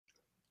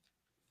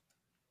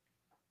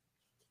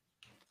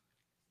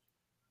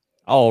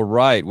All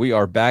right, we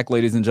are back,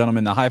 ladies and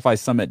gentlemen. The Hi-Fi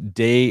Summit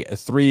Day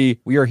 3.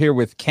 We are here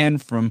with Ken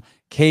from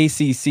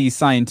KCC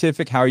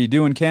Scientific. How are you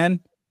doing,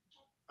 Ken?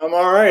 I'm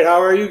all right. How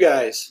are you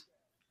guys?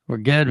 We're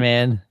good,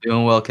 man.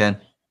 Doing well,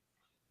 Ken.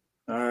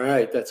 All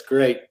right, that's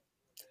great.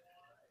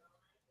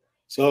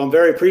 So I'm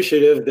very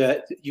appreciative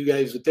that you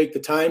guys would take the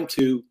time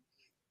to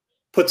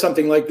put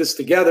something like this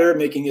together,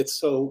 making it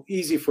so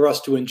easy for us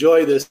to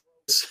enjoy this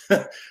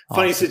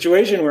funny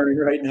situation we're in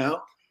right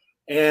now.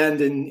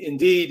 And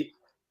indeed,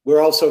 we're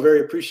also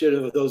very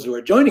appreciative of those who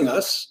are joining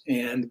us,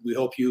 and we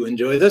hope you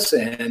enjoy this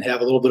and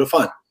have a little bit of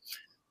fun.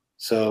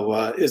 So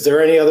is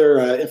there any other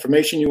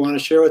information you want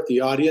to share with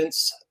the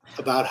audience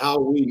about how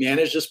we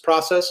manage this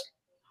process?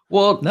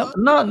 Well, Nope.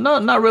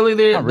 not really.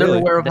 They're really.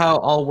 aware of how it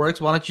all works.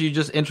 Why don't you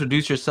just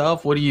introduce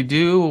yourself? What do you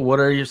do? What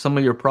are some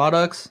of your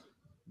products?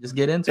 Just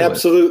get into it.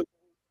 Absolutely.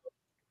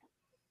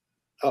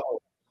 All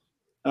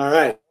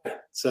right.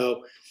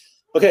 So,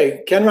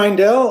 okay, Ken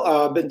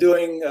Reindell, been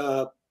doing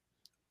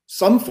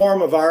some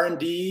form of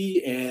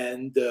R&D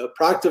and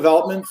product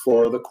development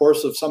for the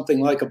course of something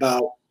like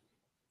about,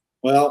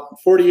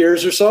 40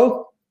 years or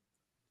so,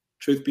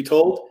 truth be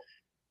told.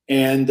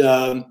 And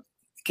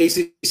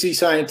KCC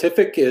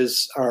Scientific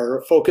is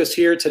our focus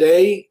here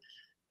today.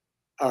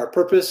 Our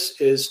purpose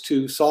is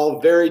to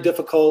solve very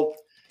difficult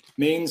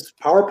mains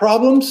power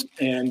problems,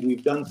 and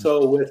we've done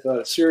so with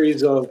a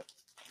series of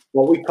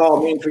what we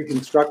call mains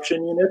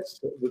reconstruction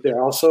units.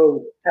 They're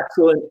also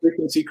excellent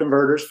frequency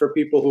converters for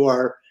people who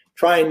are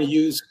trying to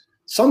use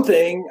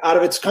something out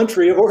of its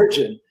country of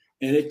origin.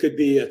 And it could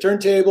be a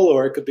turntable,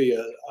 or it could be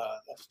a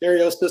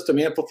stereo system,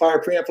 amplifier,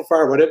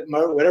 preamplifier,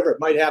 whatever it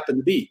might happen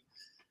to be.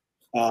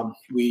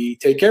 We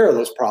take care of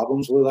those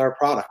problems with our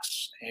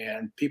products,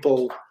 and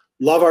people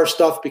love our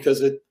stuff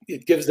because it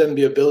gives them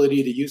the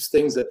ability to use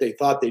things that they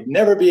thought they'd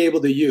never be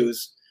able to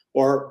use,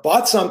 or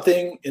bought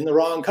something in the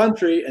wrong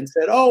country and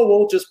said, oh,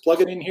 we'll just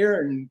plug it in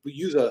here and we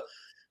use a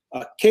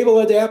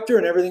cable adapter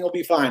and everything will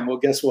be fine. Well,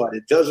 guess what?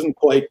 It doesn't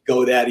quite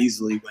go that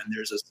easily when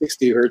there's a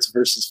 60 hertz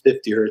versus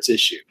 50 hertz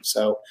issue.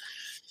 So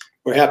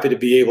we're happy to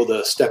be able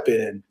to step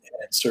in and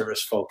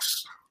service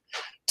folks.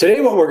 Today,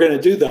 what we're going to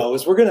do, though,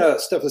 is we're going to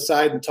step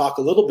aside and talk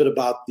a little bit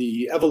about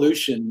the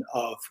evolution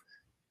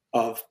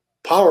of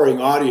powering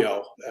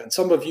audio. And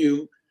some of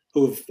you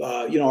who've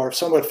are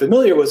somewhat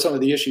familiar with some of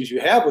the issues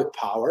you have with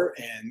power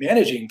and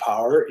managing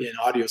power in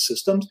audio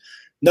systems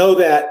know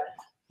that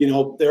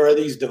there are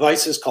these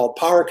devices called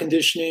power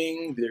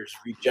conditioning. There's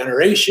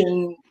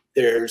regeneration.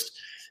 There's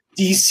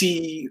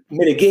DC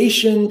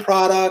mitigation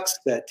products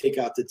that take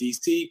out the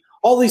DC.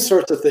 All these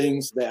sorts of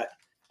things that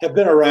have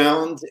been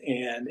around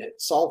and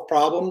solve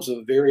problems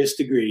of various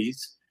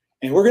degrees.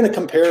 And we're going to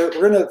compare.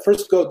 We're going to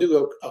first go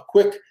do a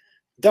quick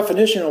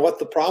definition of what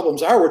the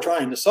problems are we're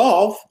trying to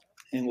solve.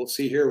 And we'll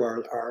see here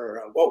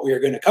what we are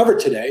going to cover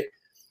today.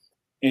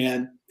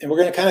 And we're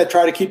going to kind of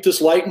try to keep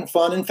this light and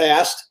fun and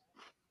fast.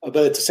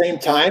 But at the same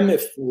time,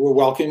 if we're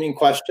welcoming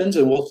questions,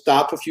 and we'll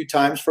stop a few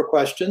times for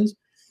questions.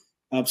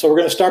 So we're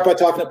going to start by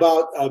talking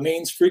about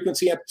mains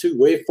frequency amplitude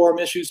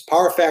waveform issues,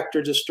 power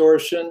factor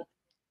distortion.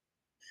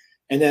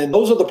 And then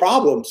those are the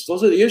problems.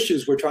 Those are the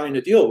issues we're trying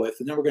to deal with.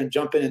 And then we're going to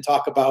jump in and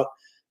talk about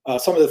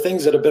some of the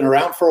things that have been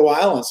around for a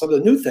while and some of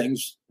the new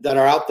things that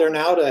are out there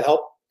now to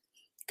help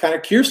kind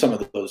of cure some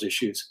of those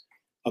issues.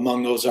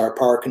 Among those are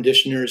power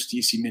conditioners,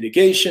 DC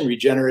mitigation,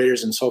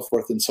 regenerators, and so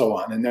forth and so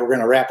on. And then we're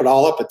going to wrap it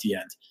all up at the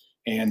end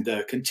and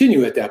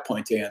continue at that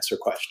point to answer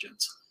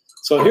questions.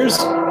 So here's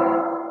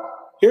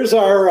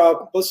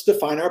our, let's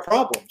define our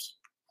problems.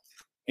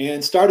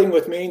 And starting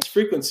with mains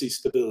frequency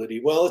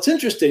stability. Well, it's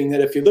interesting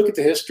that if you look at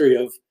the history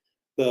of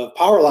the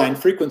power line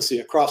frequency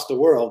across the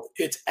world,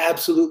 it's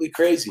absolutely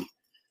crazy.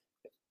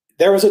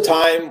 There was a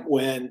time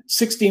when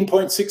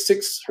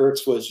 16.66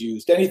 hertz was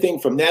used, anything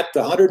from that to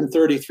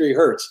 133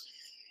 hertz.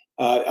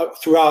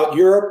 Throughout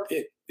Europe,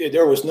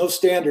 there was no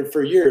standard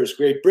for years.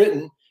 Great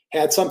Britain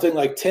had something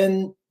like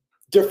 10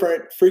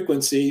 different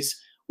frequencies,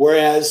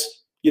 whereas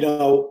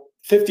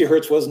 50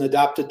 hertz wasn't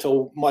adopted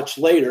till much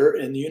later.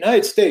 In the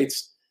United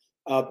States,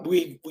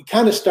 we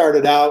kind of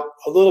started out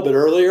a little bit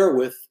earlier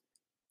with,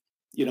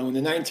 in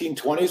the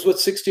 1920s with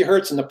 60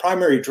 hertz, and the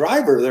primary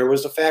driver there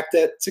was the fact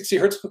that 60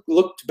 hertz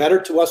looked better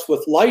to us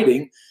with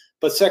lighting,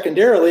 but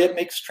secondarily it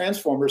makes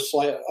transformers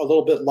a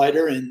little bit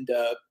lighter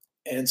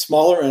and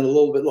smaller and a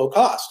little bit low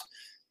cost.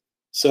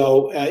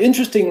 So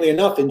interestingly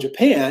enough, in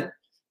Japan,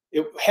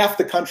 half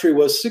the country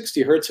was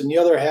 60 hertz and the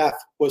other half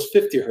was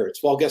 50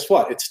 hertz. Well, guess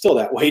what? It's still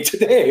that way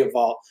today, of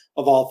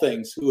all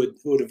things. Who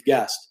would have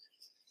guessed?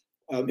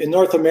 In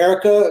North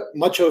America,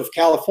 much of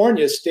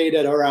California stayed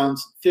at around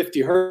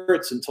 50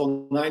 hertz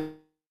until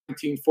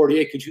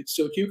 1948.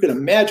 So you can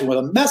imagine what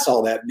a mess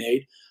all that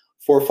made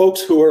for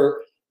folks who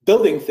were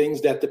building things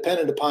that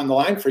depended upon the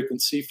line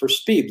frequency for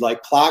speed,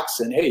 like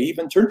clocks and, hey,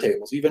 even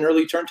turntables. Even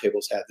early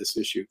turntables had this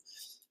issue.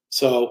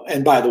 So,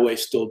 and by the way,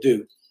 still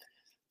do.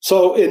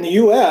 So in the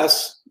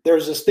US,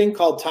 there's this thing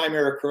called time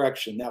error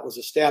correction that was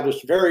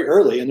established very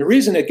early. And the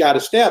reason it got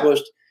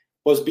established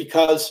was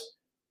because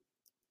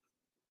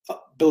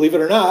believe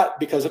it or not,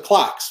 because of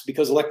clocks,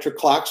 because electric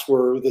clocks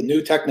were the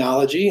new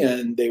technology,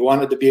 and they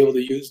wanted to be able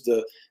to use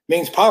the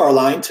mains power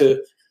line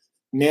to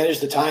manage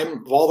the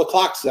time of all the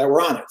clocks that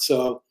were on it.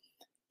 So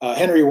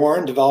Henry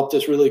Warren developed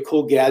this really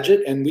cool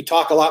gadget, and we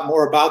talk a lot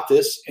more about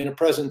this in a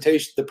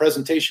presentation, the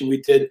presentation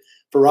we did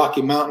for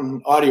Rocky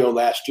Mountain Audio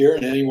last year,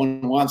 and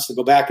anyone who wants to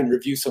go back and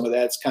review some of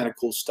that, it's kind of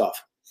cool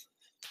stuff.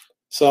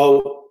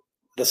 So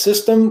the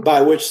system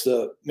by which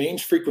the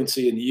mains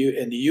frequency in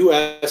the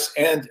US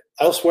and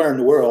elsewhere in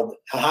the world,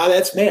 how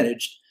that's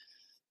managed,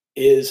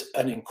 is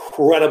an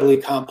incredibly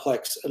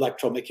complex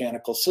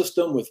electromechanical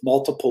system with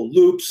multiple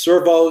loops,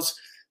 servos,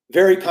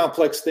 very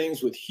complex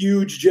things with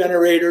huge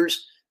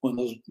generators. When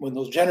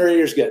those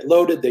generators get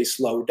loaded, they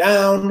slow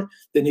down.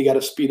 Then you got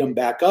to speed them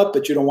back up,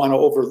 but you don't want to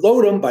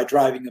overload them by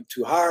driving them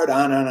too hard,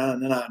 on and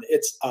on and on.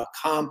 It's a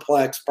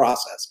complex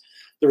process.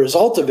 The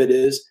result of it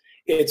is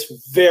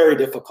it's very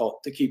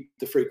difficult to keep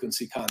the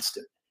frequency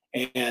constant.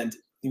 And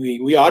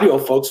we audio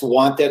folks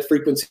want that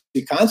frequency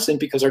constant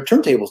because our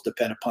turntables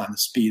depend upon the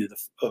speed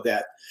of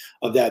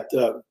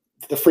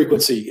the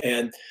frequency.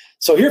 And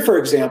so here, for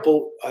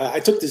example, I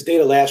took this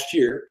data last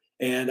year,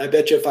 and I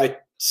bet you if I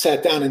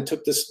sat down and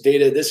took this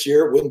data this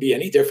year, it wouldn't be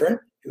any different.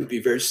 It would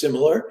be very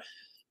similar.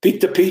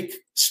 Peak to peak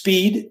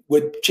speed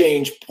would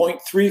change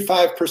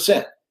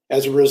 0.35%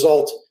 as a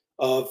result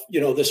of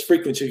this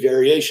frequency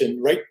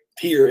variation right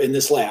here in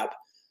this lab.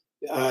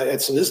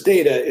 And so this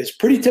data is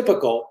pretty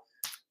typical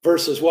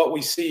versus what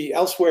we see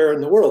elsewhere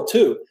in the world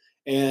too.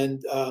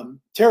 And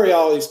Terry,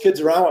 all these kids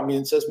around with me,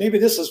 and says, maybe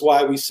this is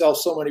why we sell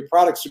so many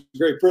products to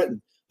Great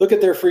Britain. Look at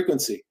their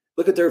frequency.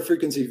 Look at their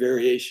frequency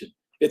variation.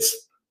 It's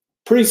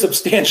pretty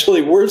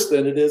substantially worse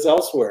than it is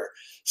elsewhere.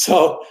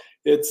 So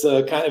it's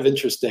kind of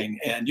interesting.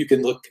 And you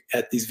can look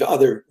at these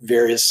other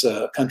various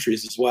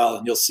countries as well,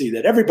 and you'll see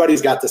that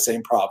everybody's got the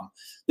same problem.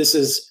 This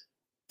is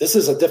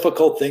a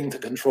difficult thing to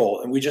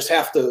control, and we just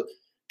have to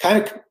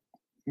kind of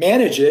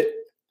manage it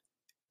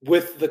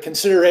with the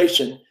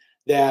consideration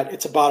that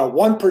it's about a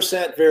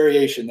 1%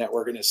 variation that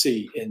we're going to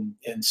see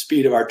in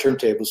speed of our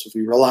turntables if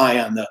we rely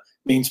on the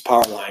mains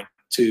power line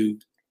to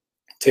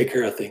take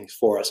care of things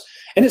for us.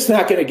 And it's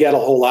not going to get a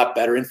whole lot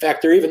better. In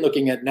fact, they're even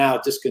looking at now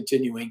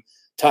discontinuing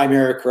time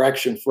error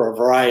correction for a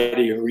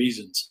variety of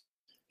reasons.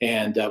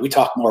 And we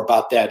talked more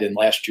about that in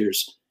last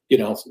year's,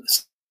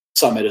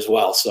 summit as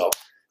well. So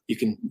you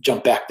can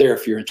jump back there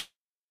if you're interested.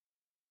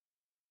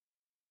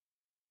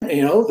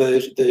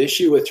 The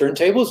issue with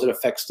turntables, it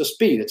affects the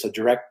speed. It's a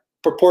direct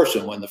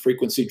proportion. When the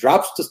frequency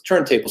drops, the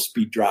turntable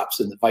speed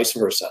drops, and vice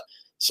versa.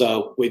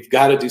 So we've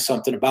got to do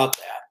something about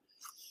that.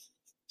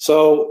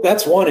 So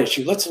that's one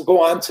issue. Let's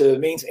go on to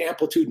mains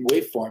amplitude and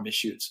waveform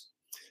issues.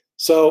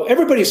 So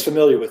everybody's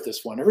familiar with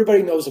this one.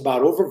 Everybody knows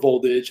about over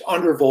voltage,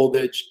 under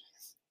voltage.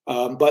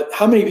 But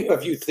how many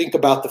of you think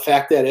about the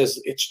fact that as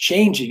it's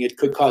changing, it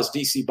could cause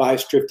DC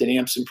bias drift in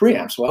amps and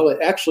preamps? Well, it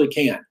actually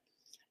can.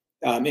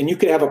 And you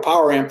could have a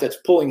power amp that's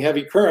pulling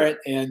heavy current,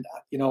 and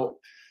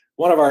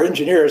one of our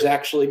engineers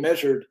actually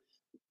measured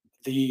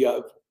he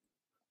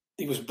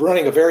was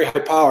running a very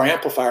high power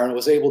amplifier and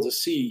was able to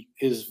see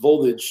his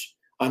voltage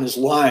on his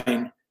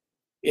line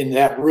in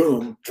that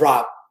room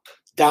drop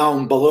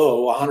down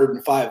below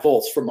 105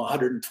 volts from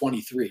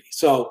 123.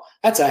 So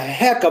that's a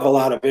heck of a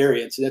lot of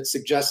variance. That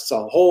suggests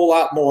a whole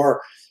lot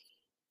more,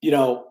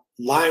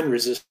 line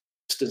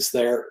resistance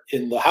there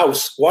in the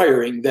house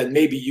wiring than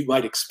maybe you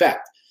might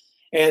expect.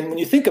 And when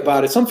you think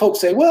about it, some folks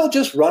say, well,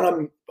 just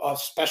run a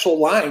special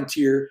line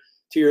to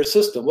your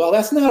system. Well,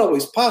 that's not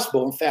always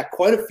possible. In fact,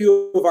 quite a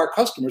few of our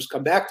customers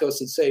come back to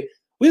us and say,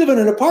 we live in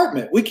an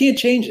apartment. We can't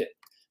change it.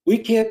 We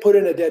can't put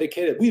in a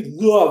dedicated. We'd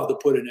love to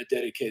put in a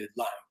dedicated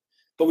line,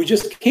 but we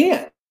just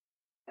can't.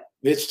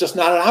 It's just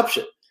not an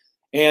option.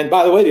 And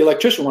by the way, the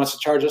electrician wants to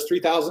charge us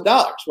 $3,000.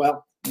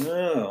 Well,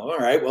 all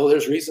right. Well,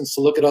 there's reasons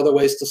to look at other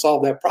ways to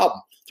solve that problem.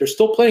 There's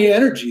still plenty of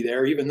energy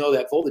there, even though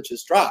that voltage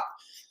has dropped.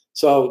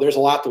 So there's a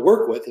lot to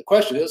work with. The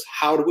question is,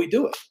 how do we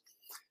do it?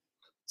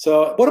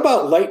 So what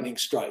about lightning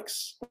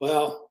strikes?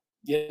 Well,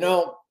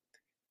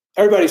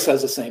 everybody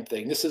says the same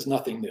thing. This is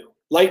nothing new.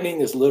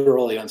 Lightning is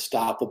literally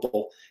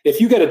unstoppable.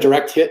 If you get a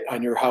direct hit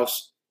on your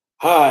house,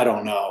 I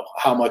don't know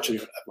what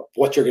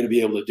you're going to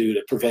be able to do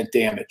to prevent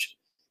damage.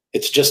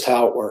 It's just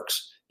how it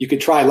works. You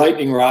could try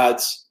lightning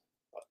rods,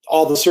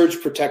 all the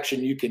surge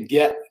protection you can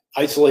get,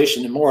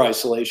 isolation and more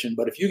isolation.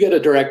 But if you get a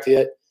direct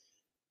hit,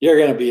 you're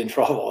going to be in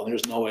trouble, and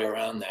there's no way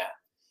around that.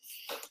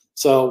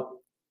 So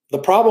the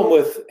problem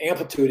with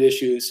amplitude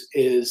issues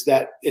is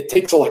that it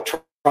takes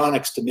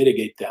electronics to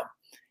mitigate them.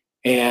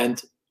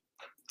 And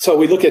so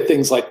we look at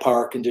things like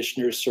power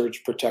conditioners,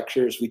 surge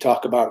protectors. We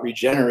talk about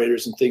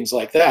regenerators and things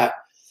like that.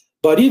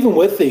 But even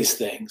with these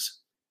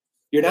things,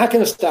 you're not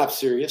going to stop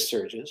serious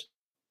surges.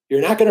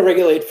 You're not going to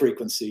regulate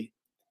frequency.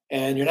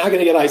 And you're not going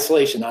to get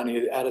isolation out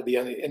of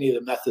any of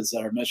the methods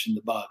that are mentioned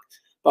above.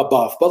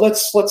 But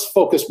let's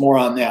focus more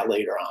on that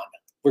later on.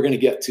 We're going to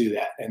get to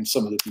that and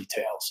some of the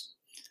details.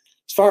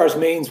 As far as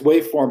mains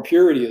waveform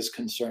purity is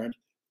concerned,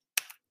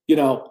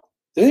 does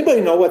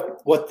anybody know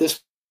what this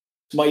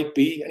might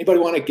be? Anybody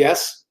want to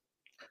guess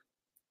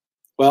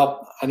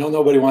Well, I know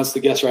nobody wants to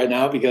guess right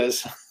now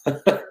because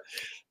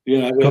we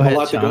have a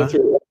lot to go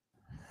through.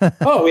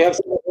 Oh, we have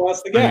someone who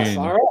wants to guess.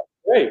 All right,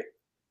 great.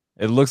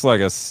 It looks like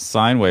a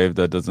sine wave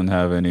that doesn't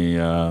have any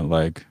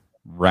like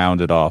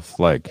rounded off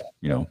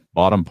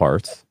bottom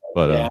parts.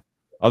 But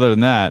other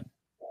than that,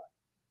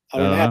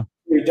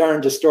 pretty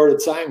darn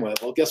distorted sine wave.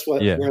 Well, guess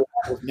what? Yeah. Where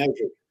that was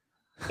measured?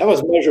 That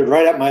was measured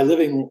right at my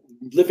living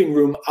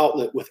room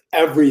outlet with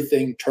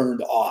everything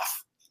turned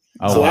off.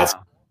 Oh, so wow.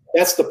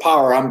 that's the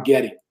power I'm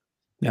getting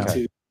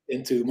Okay.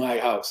 into my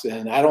house,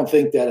 and I don't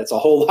think that it's a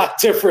whole lot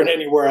different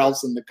anywhere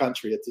else in the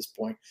country at this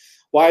point.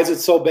 Why is it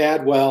so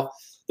bad? Well,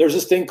 there's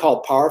this thing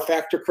called power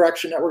factor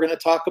correction that we're going to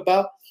talk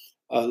about.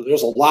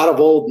 There's a lot of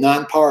old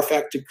non-power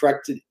factor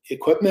corrected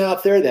equipment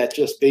out there that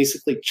just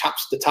basically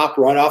chops the top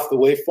right off the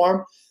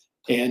waveform.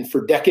 And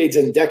for decades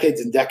and decades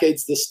and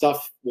decades, this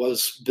stuff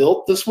was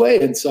built this way.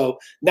 And so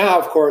now,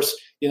 of course,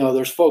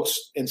 there's folks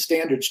and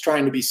standards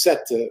trying to be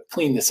set to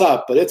clean this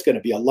up, but it's going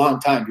to be a long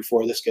time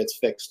before this gets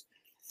fixed.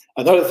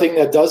 Another thing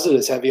that does it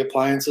is heavy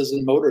appliances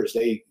and motors.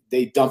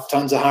 They dump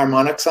tons of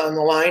harmonics on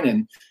the line,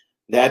 and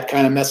that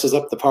kind of messes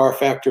up the power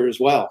factor as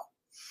well.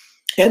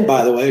 And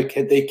by the way,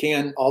 they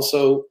can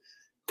also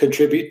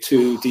contribute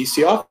to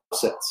DC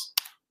offsets.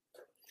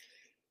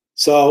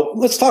 So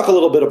let's talk a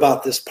little bit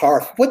about this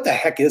power. What the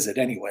heck is it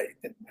anyway?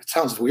 It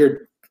sounds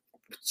weird,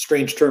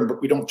 strange term,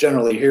 but we don't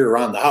generally hear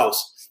around the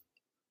house.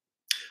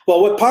 Well,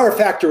 what power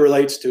factor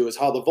relates to is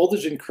how the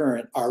voltage and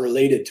current are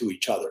related to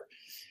each other,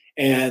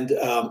 and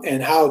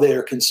how they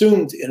are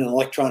consumed in an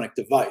electronic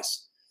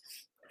device,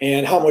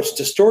 and how much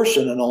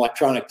distortion an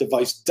electronic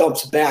device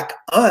dumps back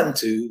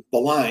onto the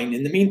line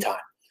in the meantime.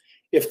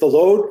 If the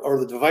load or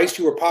the device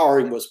you were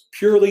powering was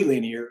purely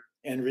linear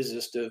and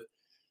resistive,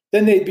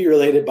 then they'd be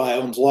related by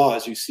Ohm's law,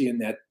 as you see in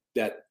that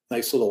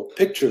nice little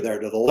picture there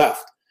to the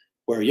left,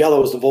 where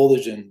yellow is the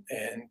voltage and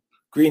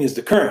green is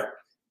the current.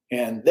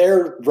 And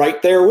they're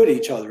right there with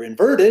each other,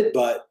 inverted,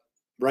 but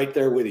right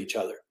there with each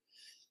other.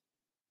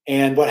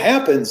 And what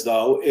happens,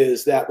 though,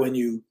 is that when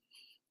you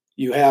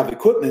have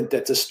equipment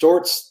that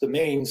distorts the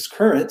mains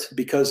current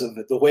because of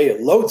the way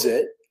it loads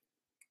it,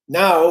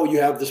 now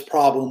you have this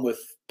problem with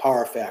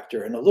power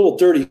factor. And a little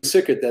dirty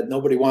secret that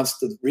nobody wants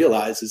to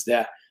realize is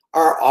that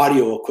our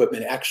audio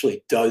equipment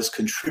actually does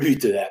contribute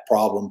to that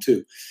problem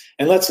too.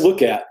 And let's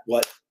look at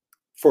what,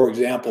 for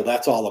example,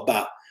 that's all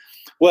about.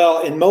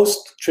 Well, in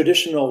most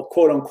traditional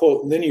quote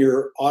unquote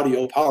linear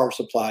audio power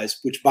supplies,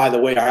 which by the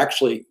way are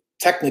actually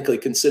technically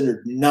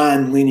considered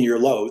non-linear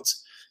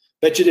loads,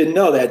 bet you didn't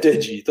know that,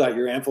 did you? You thought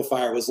your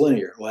amplifier was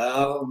linear.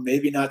 Well,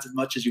 maybe not as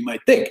much as you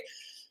might think.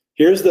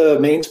 Here's the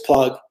mains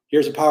plug,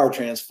 here's a power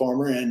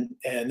transformer, and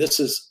this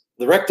is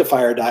the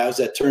rectifier diodes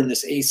that turn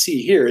this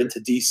AC here into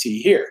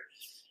DC here.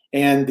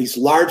 And these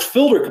large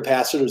filter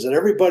capacitors that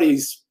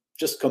everybody's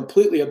just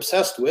completely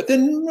obsessed with,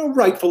 and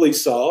rightfully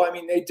so. I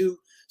mean, they do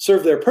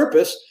serve their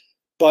purpose,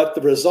 but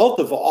the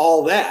result of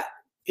all that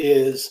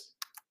is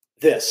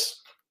this.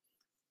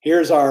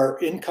 Here's our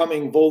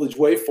incoming voltage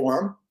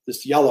waveform,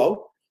 this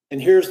yellow, and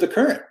here's the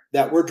current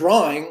that we're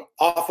drawing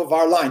off of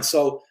our line.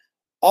 So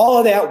all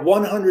of that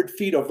 100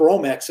 feet of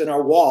Romex in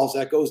our walls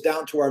that goes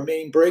down to our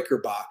main breaker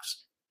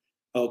box,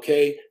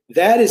 okay,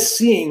 that is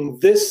seeing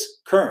this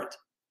current.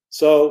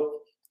 So,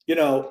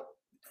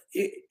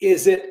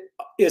 is it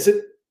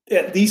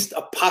at least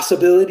a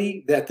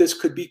possibility that this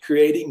could be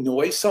creating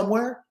noise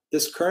somewhere,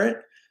 this current?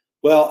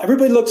 Well,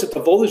 everybody looks at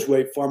the voltage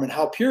waveform and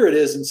how pure it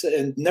is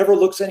and never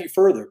looks any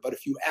further. But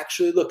if you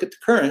actually look at the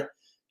current,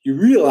 you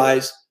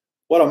realize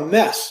what a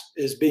mess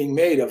is being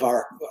made of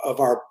our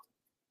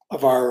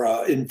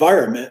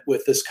environment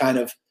with this kind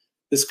of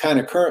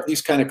current,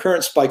 these kind of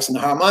current spikes and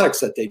the harmonics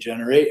that they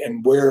generate,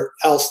 and where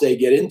else they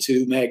get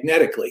into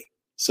magnetically.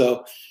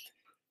 So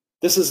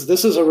this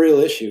is a real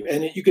issue.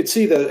 And you could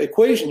see the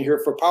equation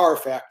here for power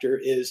factor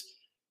is,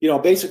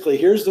 basically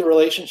here's the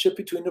relationship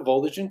between the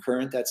voltage and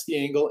current, that's the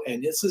angle,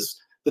 and this is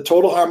the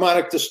total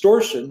harmonic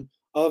distortion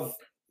of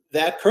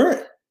that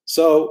current.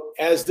 So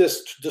as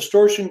this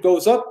distortion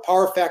goes up,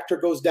 power factor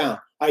goes down.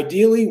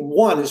 Ideally,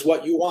 1 is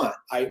what you want.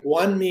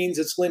 1 means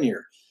it's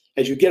linear.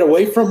 As you get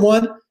away from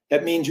 1,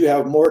 that means you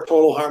have more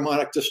total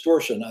harmonic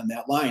distortion on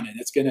that line, and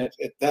it's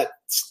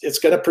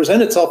gonna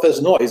present itself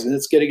as noise, and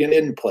it's getting it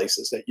in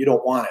places that you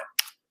don't want it.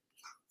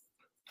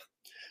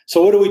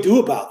 So what do we do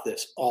about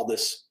all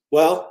this?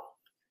 Well,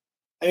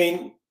 I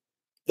mean,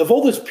 the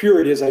voltage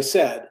purity, as I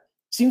said,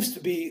 seems to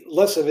be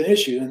less of an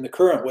issue in the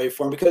current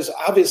waveform because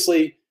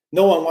obviously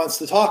no one wants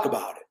to talk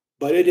about it,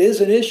 but it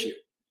is an issue.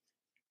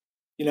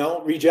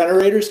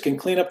 Regenerators can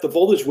clean up the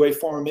voltage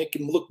waveform and make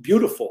them look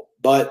beautiful,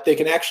 but they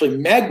can actually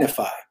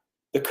magnify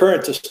the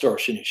current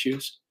distortion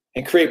issues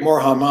and create more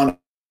harmonics.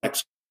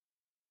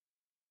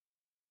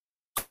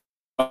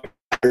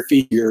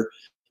 Feed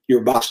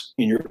your box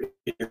in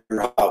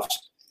your house.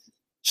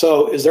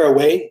 So is there a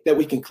way that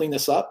we can clean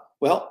this up?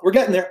 Well, we're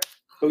getting there.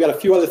 We've got a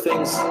few other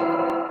things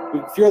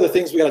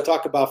we got to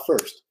talk about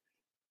first.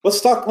 Let's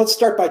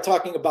start by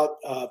talking about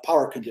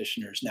power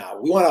conditioners now.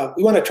 We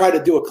want to try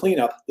to do a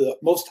cleanup. The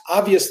most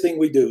obvious thing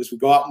we do is we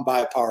go out and buy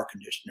a power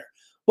conditioner.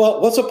 Well,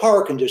 what's a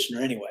power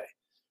conditioner anyway?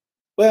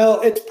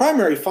 Well, its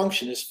primary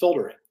function is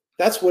filtering.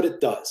 That's what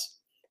it does.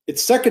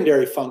 Its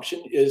secondary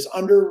function is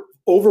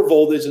over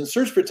voltage and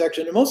surge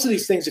protection. And most of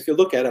these things, if you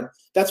look at them,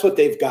 that's what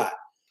they've got.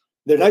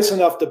 They're nice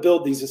enough to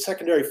build these as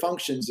secondary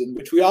functions, in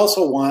which we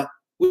also want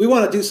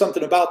to do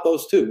something about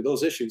those too,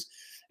 those issues.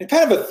 And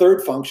kind of a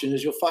third function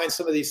is you'll find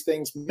some of these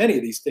things, many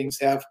of these things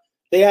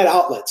they add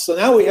outlets. So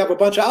now we have a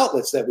bunch of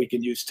outlets that we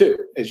can use too,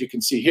 as you can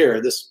see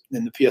here, this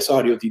in the PS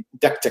Audio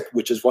Dectic,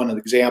 which is one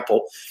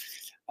example.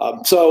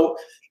 All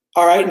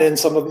right, and then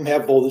some of them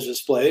have voltage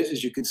displays,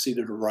 as you can see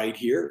to the right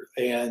here,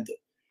 and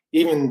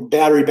even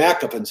battery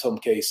backup in some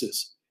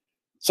cases.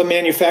 Some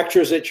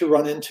manufacturers that you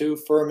run into,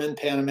 Furman,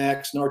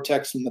 Panamax,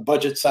 Nortex on the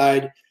budget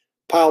side,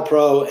 Pile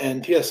Pro,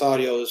 and PS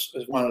Audio is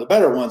one of the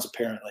better ones,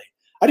 apparently.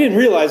 I didn't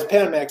realize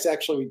Panamax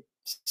actually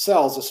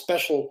sells a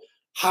special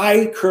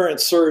high current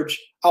surge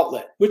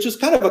outlet, which is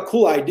kind of a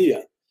cool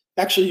idea.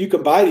 Actually, you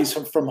can buy these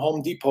from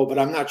Home Depot, but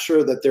I'm not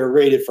sure that they're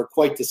rated for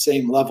quite the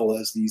same level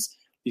as these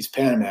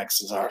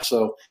Panamaxes are.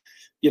 So,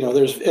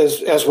 there's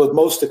as with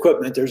most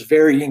equipment, there's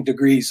varying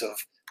degrees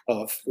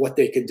of what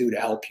they can do to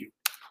help you.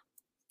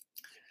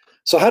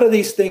 So how do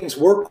these things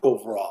work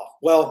overall?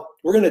 Well,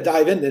 we're going to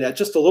dive into that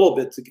just a little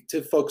bit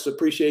to folks'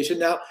 appreciation.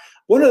 Now,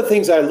 one of the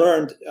things I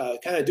learned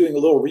kind of doing a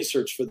little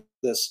research for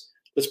this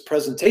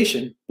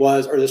presentation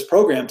or this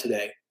program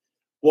today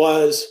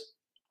was,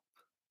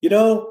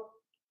 there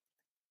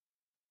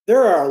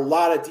are a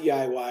lot of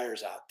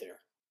DIYers out there.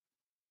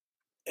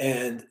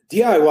 And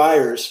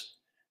DIYers,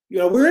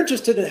 we're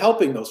interested in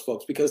helping those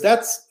folks because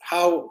that's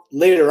how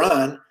later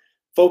on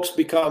folks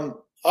become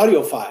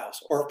audiophiles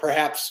or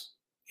perhaps,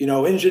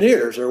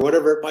 engineers or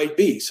whatever it might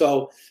be.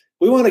 So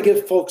we want to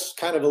give folks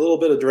kind of a little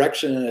bit of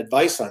direction and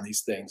advice on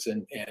these things.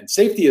 And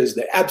safety is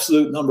the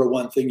absolute number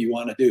one thing you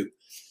want to do.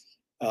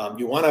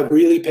 You want to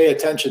really pay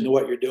attention to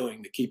what you're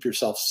doing to keep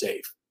yourself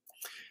safe.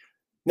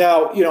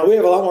 Now, we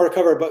have a lot more to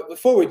cover, but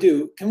before we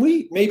do, can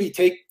we maybe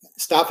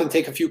stop and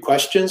take a few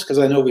questions? Because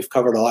I know we've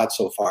covered a lot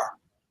so far.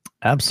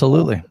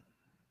 Absolutely.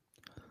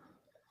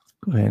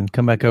 Go ahead and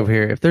come back over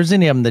here. If there's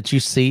any of them that you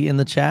see in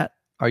the chat,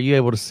 are you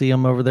able to see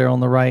them over there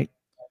on the right?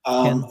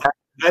 I'm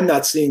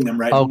not seeing them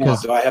right now,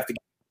 so I have to.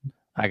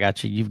 I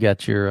got you. You've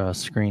got your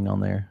screen on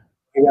there.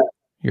 Yeah.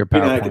 Your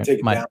PowerPoint. I can take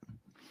it down.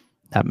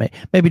 That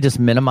maybe just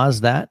minimize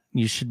that.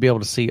 You should be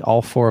able to see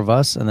all four of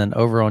us, and then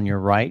over on your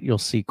right, you'll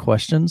see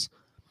questions,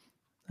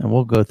 and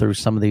we'll go through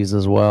some of these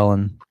as well.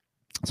 And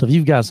so, if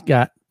you guys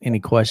got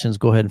any questions,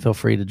 go ahead and feel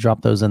free to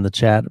drop those in the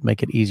chat.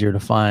 Make it easier to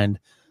find.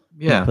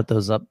 Yeah, put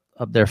those up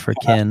there for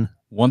Ken.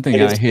 One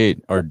thing I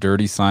hate are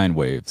dirty sine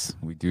waves.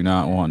 We do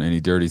not want any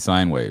dirty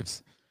sine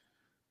waves.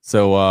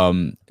 So,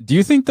 do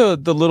you think the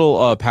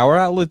little power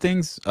outlet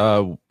things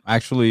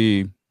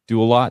actually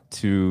do a lot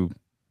to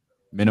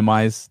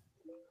minimize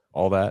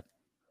all that?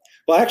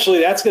 Well, actually,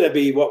 that's going to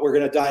be what we're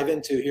going to dive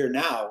into here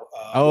now.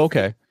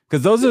 Okay.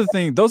 Because those are the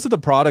things. Those are the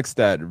products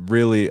that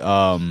really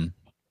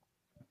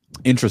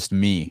interest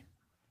me.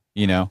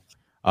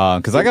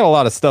 Because I got a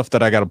lot of stuff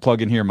that I got to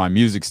plug in here in my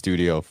music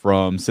studio,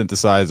 from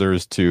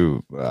synthesizers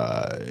to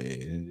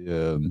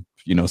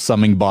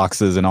summing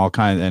boxes and all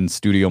kinds, and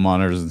studio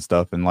monitors and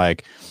stuff. And I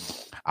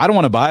don't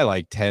want to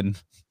buy 10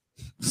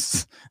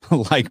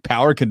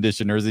 power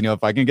conditioners.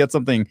 If I can get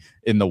something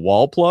in the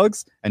wall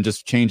plugs and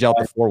just change out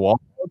the 4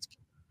 wall plugs,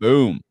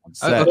 boom, I'm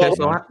set. Okay,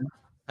 so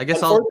I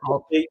guess I'll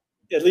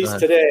at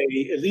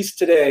least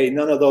today,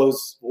 none of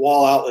those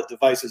wall outlet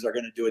devices are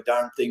going to do a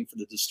darn thing for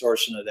the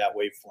distortion of that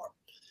waveform.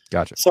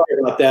 Gotcha. Sorry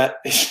about that.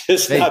 It's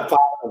just not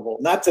possible.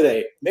 Not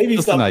today. Maybe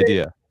just an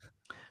idea.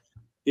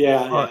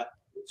 Yeah.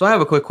 So I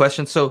have a quick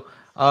question. So,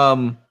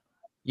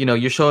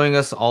 you're showing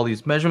us all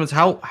these measurements.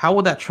 How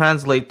would that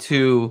translate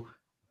to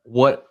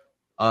what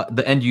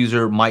the end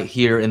user might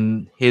hear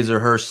in his or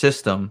her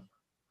system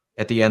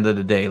at the end of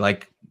the day?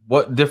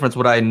 What difference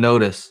would I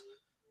notice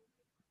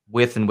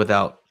with and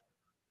without?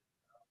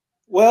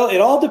 Well, it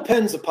all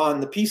depends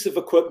upon the piece of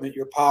equipment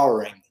you're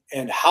powering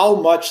and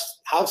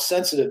how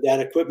sensitive that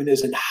equipment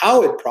is and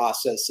how it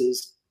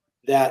processes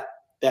that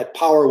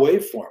power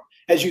waveform.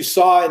 As you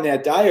saw in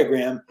that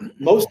diagram,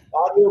 most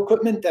audio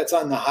equipment that's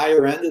on the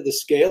higher end of the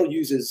scale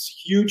uses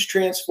huge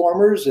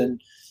transformers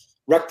and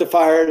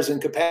rectifiers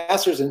and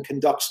capacitors and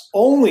conducts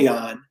only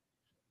on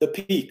the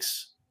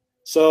peaks.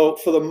 So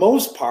for the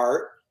most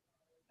part,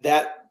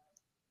 that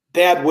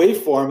bad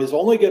waveform is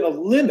only going to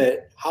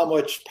limit how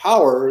much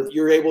power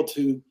you're able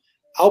to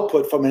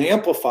output from an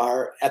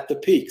amplifier at the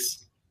peaks.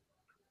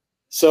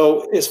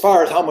 So as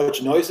far as how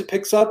much noise it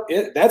picks up,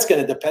 that's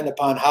going to depend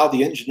upon how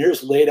the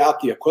engineers laid out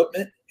the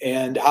equipment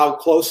and how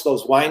close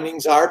those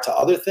windings are to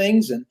other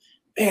things. And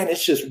man,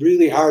 it's just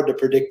really hard to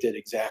predict it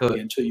exactly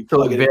until you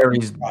plug it in. So it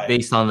varies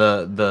based on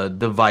the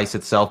device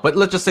itself. But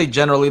let's just say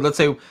generally, let's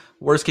say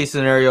worst case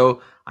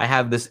scenario, I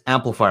have this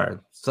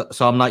amplifier.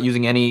 So I'm not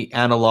using any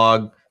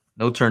analog,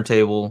 no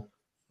turntable,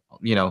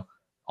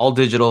 all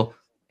digital.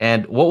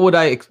 And what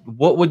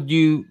would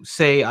you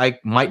say I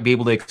might be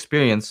able to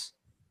experience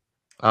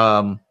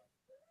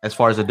as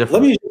far as the difference?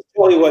 Let me just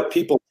tell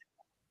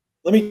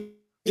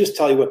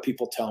you what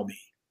people tell me.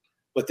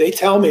 What they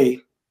tell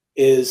me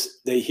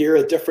is they hear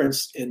a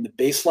difference in the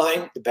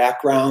baseline, the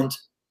background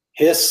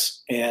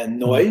hiss and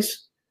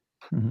noise,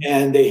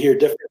 and they hear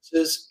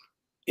differences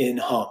in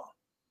hum.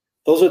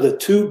 Those are the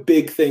two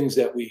big things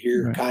that we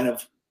hear kind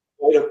of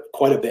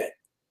quite a bit.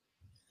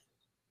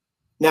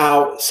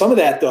 Now, some of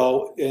that,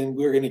 though, and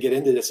we're going to get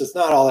into this, it's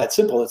not all that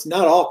simple. It's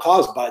not all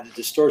caused by the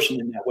distortion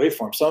in that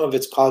waveform. Some of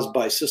it's caused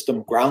by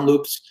system ground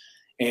loops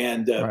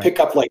and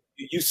pickup, like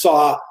you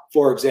saw,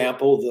 for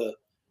example,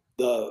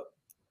 the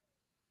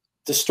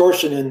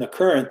distortion in the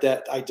current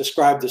that I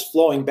described as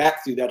flowing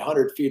back through that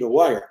 100 feet of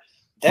wire.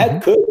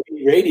 That could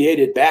be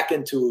radiated back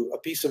into a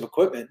piece of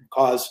equipment and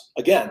cause,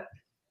 again,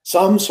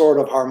 some sort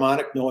of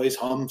harmonic noise,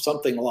 hum,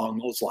 something along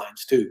those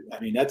lines too. I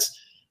mean, that's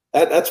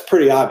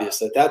pretty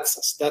obvious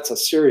that's a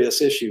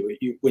serious issue.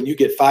 When you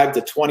get 5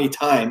 to 20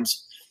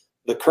 times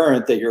the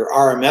current that your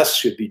RMS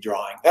should be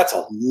drawing, that's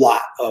a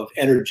lot of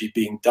energy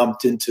being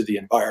dumped into the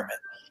environment,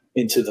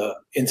 into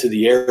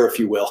the air, if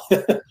you will,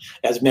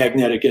 as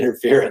magnetic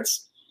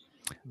interference.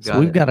 So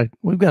we've got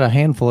a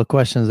handful of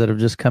questions that have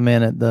just come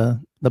in at the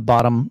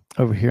bottom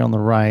over here on the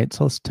right.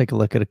 So let's take a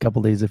look at a couple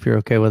of these if you're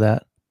okay with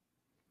that.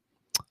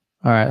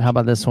 All right, how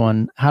about this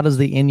one? How does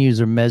the end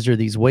user measure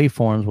these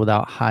waveforms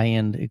without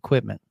high-end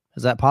equipment?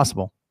 Is that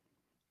possible?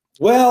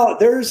 Well,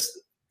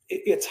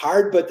 it's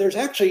hard, but there's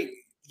actually,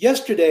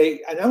 yesterday,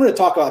 and I'm going to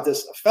talk about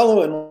this, a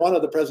fellow in one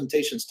of the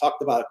presentations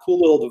talked about a cool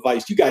little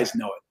device. You guys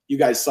know it. You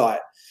guys saw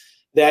it.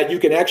 That you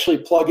can actually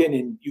plug in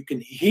and you can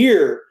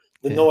hear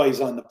the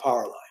noise on the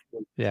power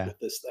line with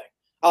this thing.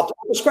 I'll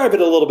describe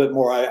it a little bit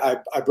more. I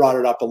brought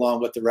it up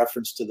along with the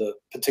reference to the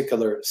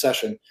particular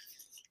session.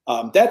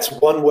 That's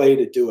one way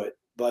to do it.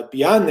 But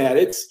beyond that,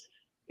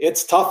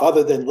 it's tough.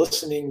 Other than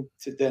listening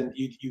to, then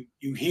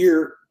you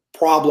hear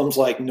problems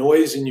like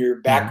noise in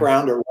your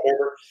background or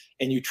whatever,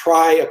 and you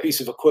try a piece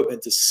of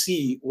equipment to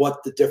see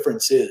what the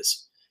difference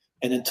is.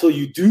 And until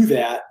you do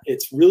that,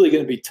 it's really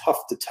going to be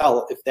tough to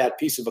tell if that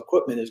piece of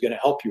equipment is going to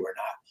help you or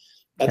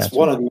not. That's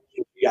one of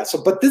the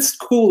So, but this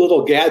cool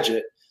little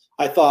gadget,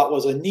 I thought,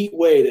 was a neat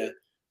way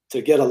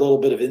to get a little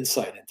bit of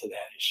insight into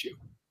that issue.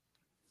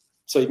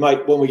 So you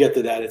might, when we get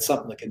to that, it's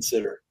something to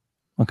consider.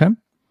 Okay.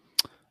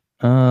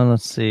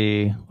 Let's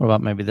see. What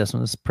about maybe this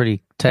one? This is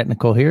pretty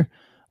technical here.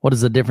 What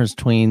is the difference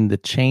between the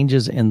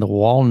changes in the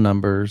wall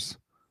numbers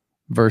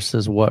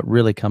versus what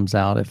really comes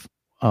out if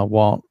a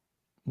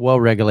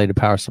well-regulated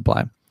power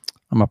supply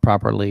on a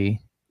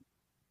properly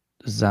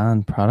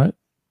designed product?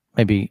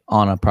 Maybe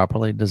on a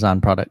properly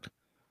designed product.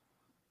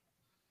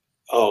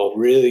 Oh,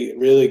 really,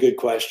 really good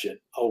question.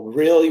 A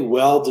really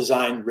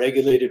well-designed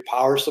regulated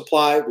power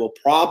supply will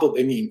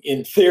probably, I mean,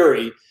 in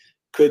theory,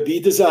 could be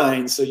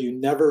designed so you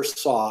never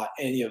saw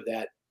any of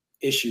that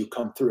issue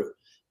come through.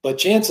 But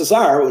chances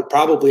are it would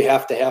probably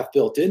have to have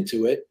built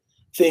into it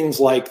things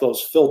like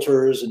those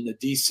filters and the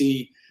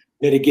DC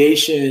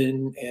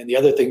mitigation and the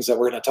other things that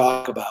we're going to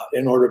talk about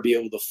in order to be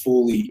able to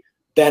fully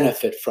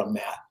benefit from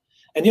that.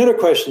 And the other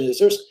question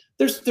is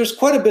there's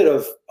quite a bit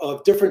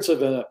of difference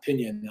of an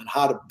opinion on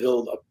how to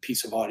build a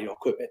piece of audio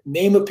equipment.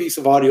 Name a piece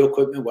of audio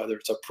equipment, whether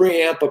it's a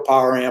preamp, a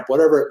power amp,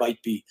 whatever it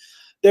might be.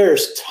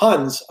 There's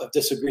tons of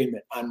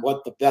disagreement on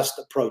what the best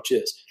approach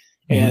is.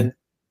 And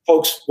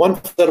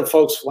one set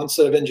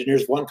of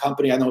engineers, one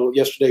company, I know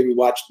yesterday we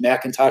watched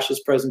Macintosh's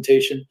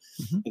presentation.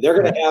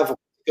 They're going to have a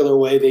particular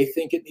way they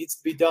think it needs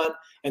to be done,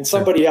 and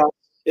somebody else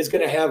is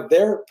going to have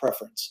their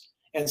preference.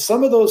 And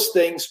some of those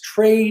things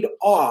trade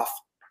off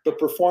the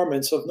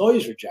performance of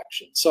noise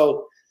rejection.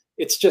 So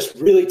it's just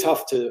really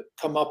tough to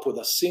come up with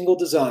a single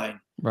design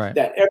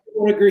that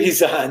everyone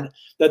agrees on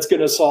that's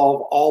going to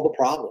solve all the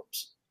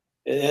problems.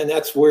 And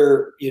that's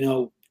where,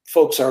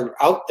 folks are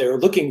out there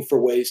looking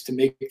for ways to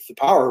make the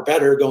power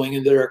better going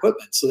into their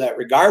equipment, so that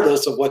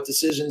regardless of what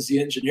decisions the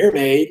engineer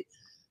made,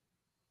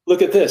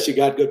 look at this, you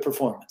got good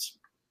performance.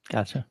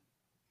 Gotcha.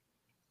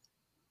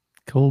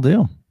 Cool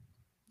deal.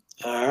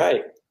 All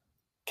right.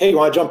 Okay, you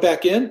want to jump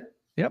back in?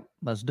 Yep,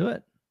 let's do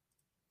it.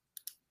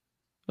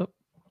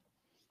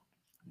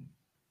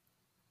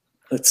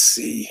 Let's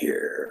see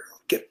here.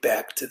 Get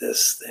back to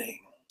this thing.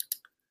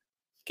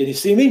 Can you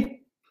see me?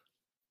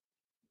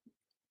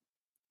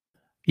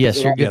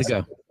 Yes, you're good to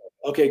go.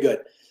 Okay,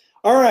 good.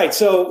 All right.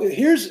 So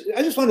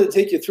I just wanted to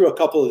take you through a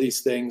couple of these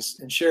things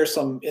and share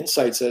some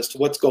insights as to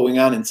what's going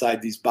on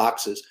inside these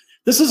boxes.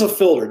 This is a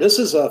filter. This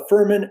is a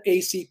Furman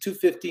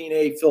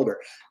AC215A filter.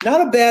 Not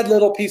a bad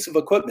little piece of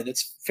equipment.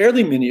 It's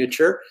fairly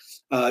miniature.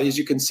 As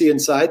you can see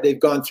inside, they've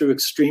gone through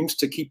extremes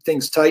to keep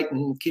things tight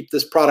and keep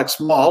this product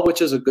small,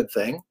 which is a good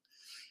thing.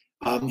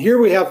 Here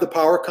we have the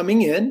power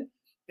coming in.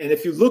 And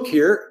if you look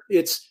here,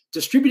 it's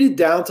distributed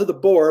down to the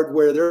board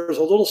where there's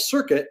a little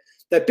circuit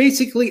that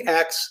basically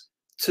acts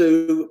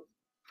to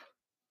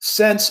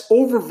sense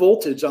over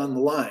voltage on the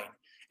line.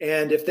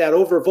 And if that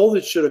over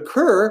voltage should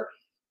occur,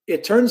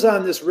 it turns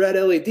on this red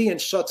LED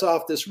and shuts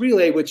off this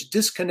relay, which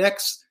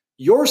disconnects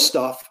your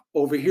stuff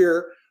over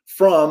here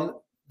from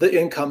the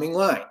incoming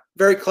line.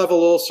 Very clever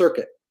little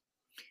circuit.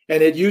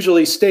 And it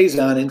usually stays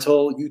on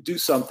until you do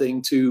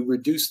something to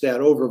reduce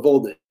that over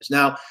voltage.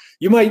 Now,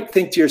 you might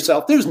think to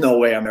yourself, there's no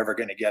way I'm ever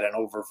going to get an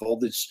over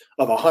voltage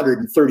of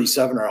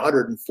 137 or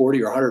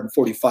 140 or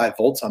 145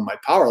 volts on my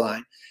power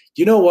line.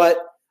 You know what?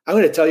 I'm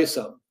going to tell you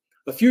something.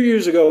 A few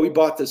years ago, we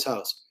bought this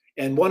house.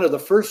 And one of the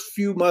first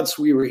few months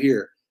we were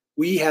here,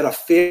 we had a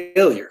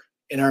failure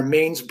in our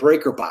mains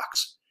breaker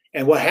box.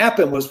 And what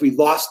happened was we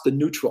lost the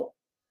neutral.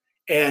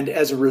 And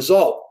as a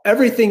result,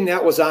 everything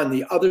that was on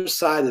the other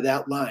side of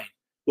that line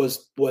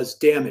was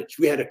damaged.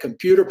 We had a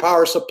computer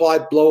power supply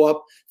blow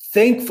up.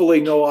 Thankfully,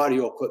 no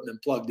audio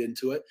equipment plugged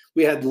into it.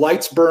 We had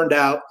lights burned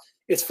out.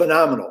 It's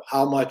phenomenal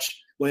how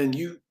much when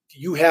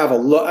you have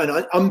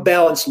an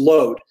unbalanced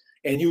load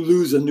and you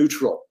lose a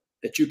neutral,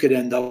 that you could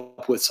end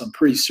up with some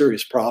pretty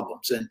serious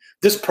problems. And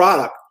this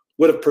product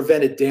would have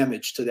prevented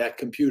damage to that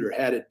computer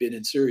had it been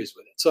in series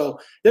with it. So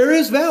there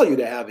is value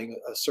to having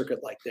a circuit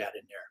like that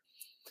in there.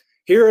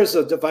 Here is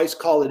a device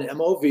called an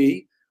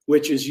MOV,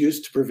 which is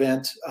used to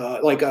prevent,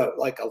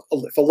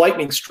 if a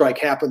lightning strike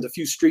happened a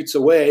few streets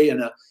away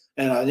and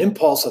an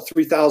impulse, a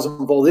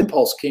 3,000 volt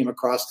impulse came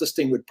across, this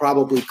thing would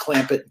probably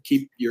clamp it and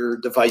keep your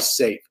device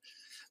safe.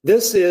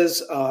 This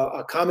is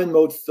a common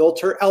mode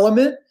filter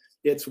element.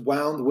 It's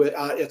wound with,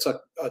 it's a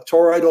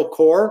toroidal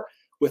core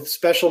with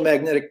special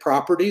magnetic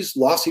properties,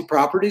 lossy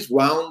properties,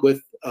 wound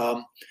with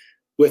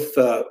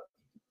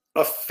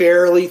a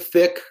fairly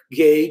thick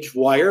gauge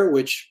wire,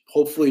 which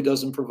hopefully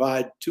doesn't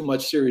provide too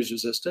much series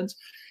resistance.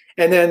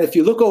 And then if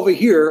you look over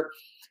here,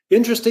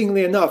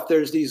 interestingly enough,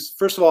 there's these,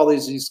 first of all,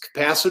 these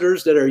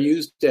capacitors that are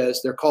used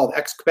as, they're called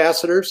X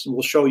capacitors, and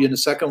we'll show you in a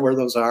second where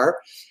those are.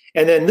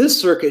 And then this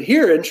circuit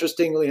here,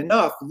 interestingly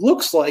enough,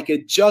 looks like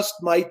it just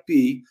might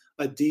be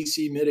a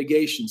DC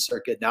mitigation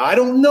circuit. Now, I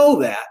don't know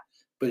that,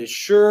 but it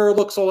sure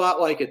looks a lot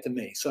like it to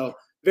me. So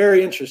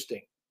very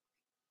interesting.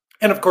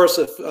 And of course,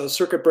 a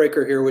circuit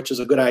breaker here, which is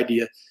a good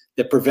idea,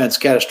 that prevents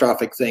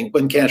catastrophic things.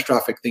 When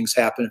catastrophic things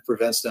happen, it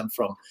prevents them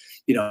from,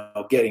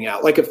 getting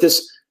out. Like if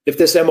this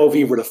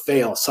MOV were to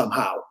fail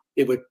somehow,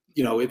 it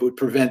would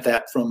prevent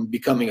that from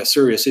becoming a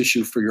serious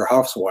issue for your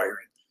house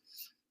wiring.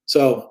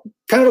 So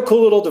kind of a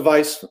cool little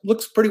device.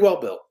 Looks pretty well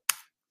built.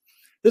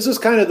 This is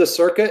kind of the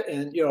circuit,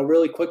 and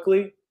really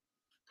quickly.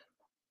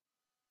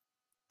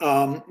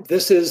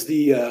 This is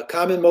the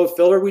common mode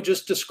filler we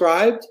just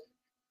described.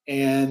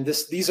 And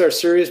these are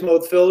series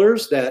mode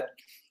fillers that,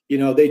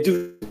 they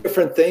do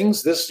different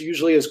things. This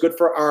usually is good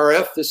for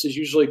RF. This is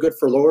usually good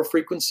for lower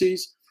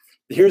frequencies.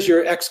 Here's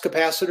your X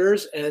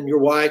capacitors and your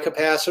Y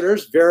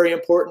capacitors, very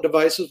important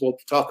devices. We'll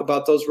talk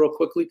about those real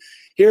quickly.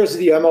 Here's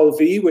the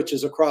MOV, which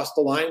is across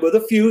the line with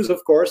a fuse,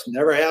 of course.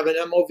 Never have an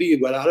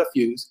MOV without a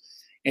fuse.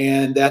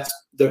 And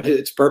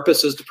its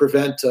purpose is to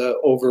prevent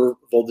over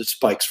voltage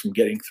spikes from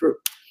getting through.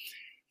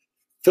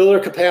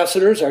 Filler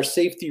capacitors are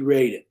safety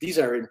rated. These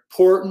are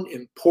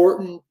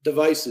important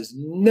devices.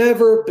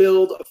 Never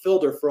build a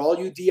filter, for all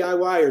you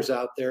DIYers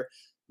out there.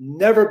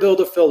 Never build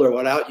a filler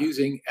without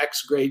using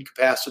X-grade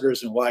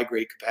capacitors and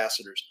Y-grade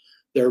capacitors.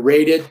 They're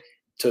rated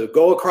to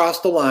go across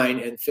the line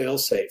and fail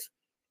safe.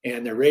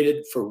 And they're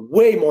rated for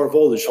way more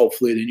voltage,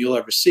 hopefully, than you'll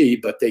ever see,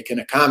 but they can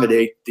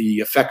accommodate the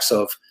effects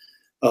of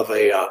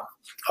an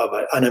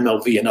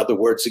MLV. In other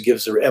words, it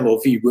gives the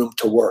MOV room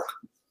to work.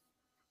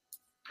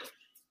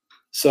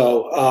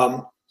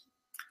 So,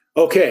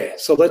 okay,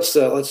 so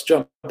let's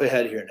jump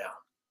ahead here now.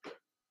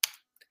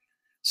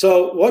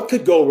 So what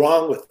could go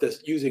wrong with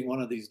this using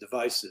one of these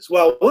devices?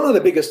 Well, one of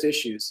the biggest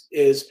issues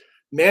is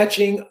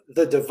matching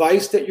the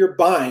device that you're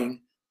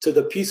buying to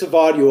the piece of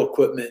audio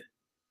equipment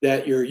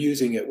that you're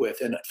using it with.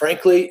 And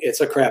frankly,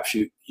 it's a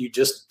crapshoot. You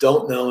just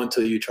don't know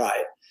until you try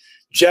it.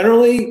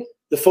 Generally,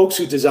 the folks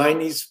who design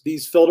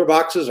these filter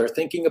boxes are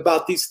thinking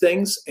about these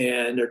things,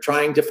 and they're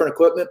trying different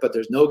equipment, but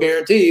there's no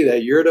guarantee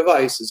that your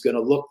device is going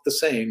to look the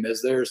same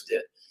as theirs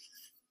did.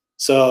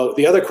 So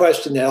the other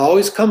question that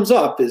always comes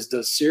up is,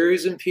 does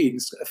series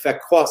impedance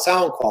affect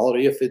sound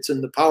quality if it's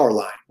in the power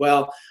line?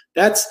 Well,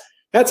 that's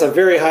a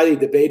very highly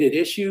debated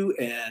issue,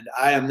 and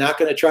I am not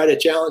going to try to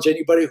challenge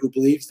anybody who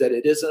believes that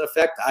it is an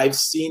effect. I've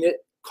seen it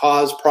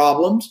cause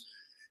problems.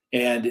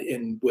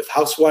 And with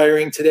house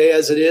wiring today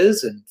as it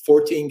is, and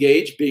 14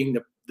 gauge being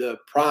the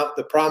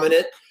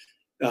prominent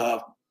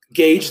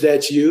gauge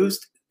that's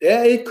used,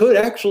 it could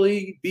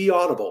actually be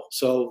audible.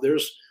 So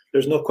there's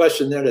no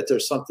question there that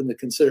there's something to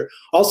consider.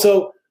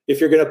 Also, if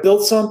you're going to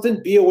build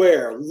something, be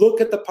aware.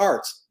 Look at the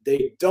parts.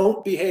 They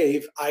don't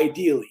behave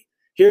ideally.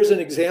 Here's an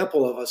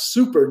example of a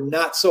super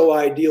not so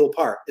ideal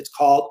part. It's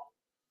called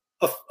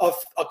a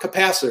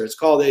capacitor. It's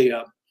called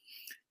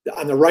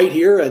on the right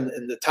here and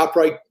in the top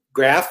right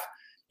graph,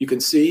 you can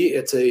see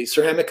it's a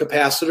ceramic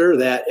capacitor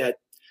that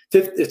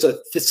it's a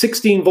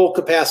 16 volt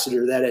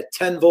capacitor that at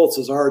 10 volts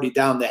is already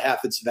down to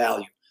half its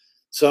value.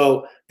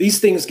 So these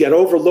things get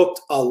overlooked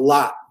a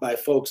lot by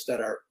folks that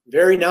are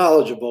very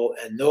knowledgeable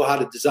and know how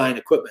to design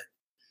equipment.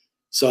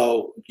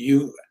 So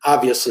you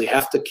obviously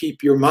have to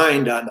keep your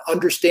mind on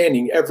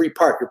understanding every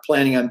part you're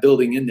planning on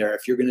building in there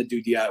if you're going to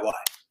do DIY.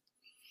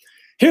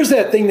 Here's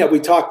that thing that we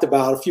talked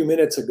about a few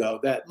minutes ago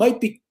that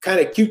might be kind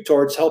of cute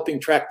towards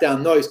helping track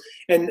down noise.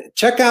 And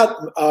check out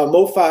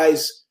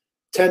MoFi's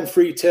 10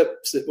 free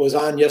tips that was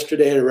on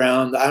yesterday at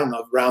around, I don't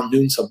know, around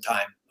noon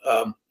sometime.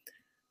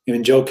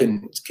 Even Joe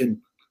can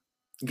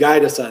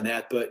guide us on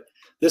that. But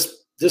this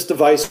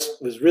device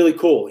was really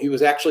cool. He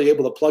was actually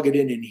able to plug it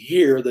in and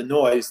hear the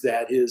noise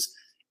that his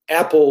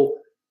Apple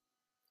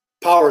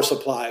power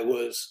supply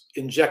was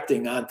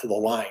injecting onto the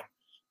line.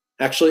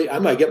 Actually, I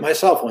might get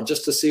myself one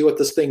just to see what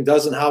this thing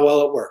does and how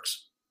well it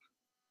works.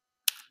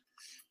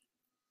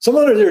 Some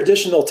other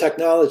additional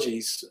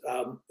technologies.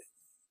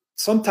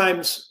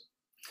 Sometimes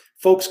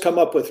folks come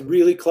up with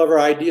really clever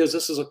ideas.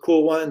 This is a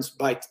cool one. It's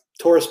by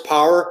Taurus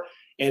Power,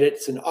 and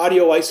it's an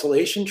audio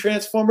isolation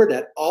transformer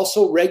that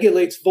also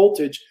regulates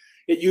voltage.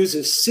 It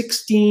uses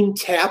 16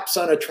 taps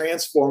on a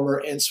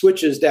transformer and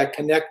switches that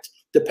connect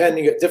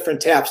different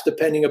taps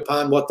depending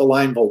upon what the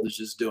line voltage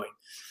is doing.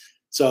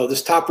 So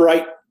this top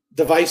right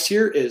device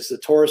here is the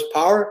Taurus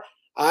Power.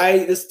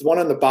 This one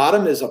on the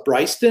bottom is a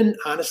Bryston.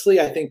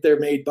 Honestly, I think they're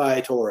made by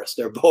Taurus.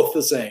 They're both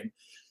the same.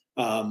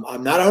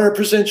 I'm not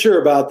 100%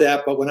 sure about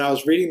that, but when I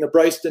was reading the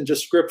Bryston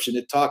description,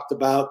 it talked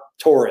about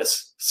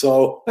Taurus.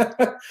 So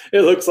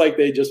it looks like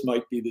they just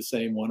might be the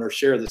same one or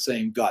share the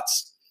same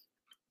guts.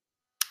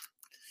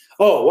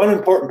 Oh, one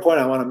important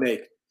point I want to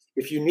make.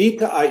 If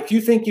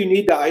you think you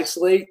need to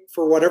isolate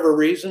for whatever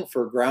reason,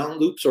 for ground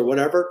loops or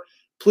whatever,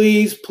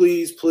 please,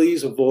 please,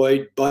 please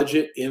avoid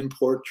budget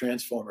import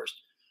transformers.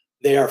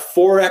 They are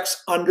 4x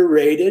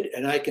underrated,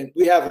 and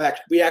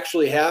we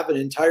actually have an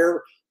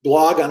entire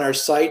blog on our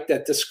site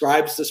that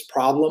describes this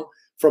problem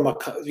from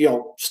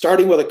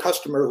starting with a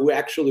customer who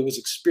actually was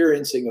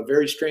experiencing a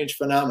very strange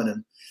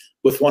phenomenon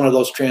with one of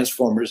those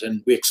transformers,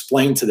 and we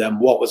explained to them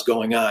what was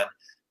going on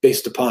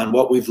based upon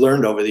what we've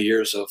learned over the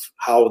years of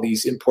how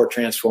these import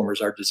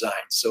transformers are designed.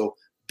 So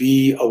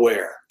be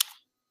aware.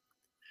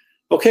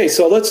 Okay,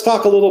 so let's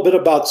talk a little bit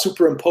about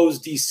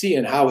superimposed DC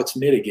and how it's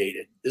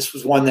mitigated. This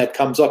was one that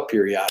comes up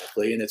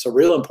periodically, and it's a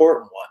real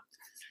important one.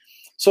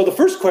 So the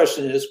first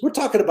question is, we're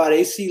talking about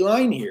AC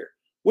line here.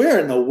 Where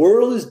in the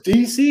world is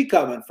DC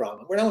coming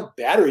from? We're not with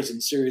batteries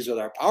in series with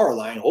our power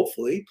line,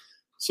 hopefully.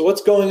 So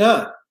what's going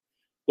on?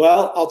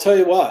 Well, I'll tell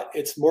you what,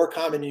 it's more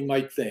common than you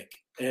might think.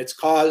 And it's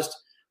caused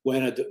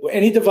when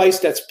any device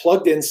that's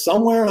plugged in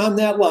somewhere on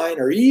that line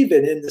or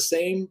even in the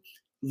same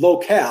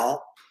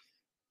locale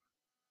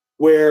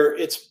where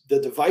it's the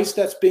device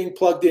that's being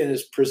plugged in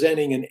is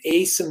presenting an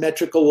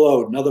asymmetrical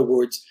load. In other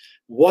words,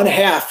 one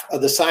half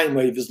of the sine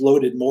wave is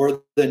loaded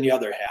more than the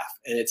other half.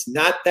 And it's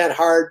not that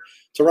hard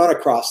to run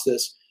across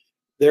this.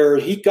 There are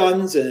heat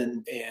guns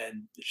and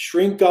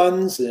shrink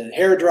guns and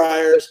hair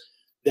dryers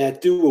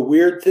that do a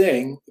weird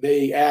thing.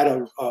 They add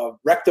a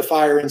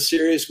rectifier in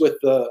series with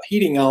the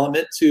heating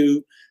element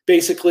to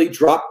basically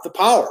drop the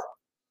power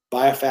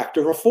by a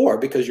factor of 4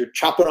 because you're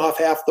chopping off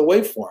half the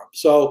waveform.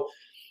 So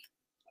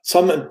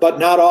some, but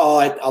not all.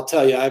 I'll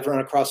tell you, I've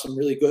run across some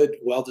really good,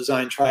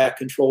 well-designed triac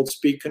controlled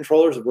speed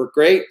controllers that work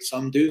great.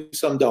 Some do,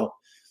 some don't.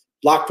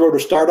 Block rotor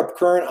startup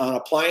current on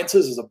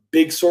appliances is a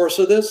big source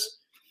of this.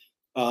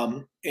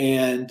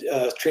 And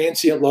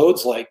transient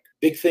loads like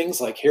big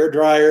things like hair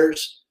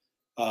dryers,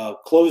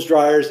 clothes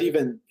dryers,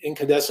 even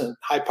incandescent,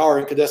 high power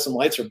incandescent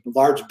lights are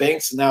large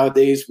banks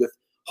nowadays with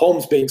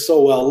homes being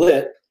so well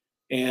lit.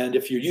 And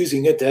if you're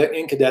using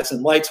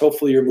incandescent lights,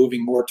 hopefully you're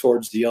moving more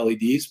towards the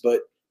LEDs.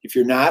 But if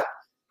you're not,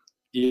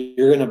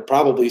 you're going to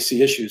probably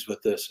see issues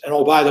with this. And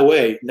oh, by the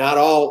way, not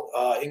all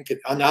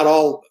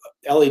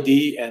LED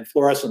and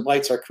fluorescent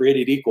lights are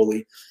created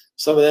equally.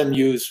 Some of them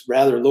use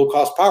rather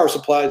low-cost power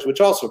supplies, which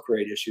also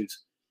create issues.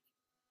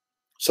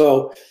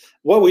 So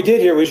what we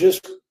did here, we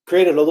just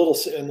created a little,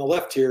 in the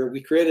left here,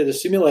 we created a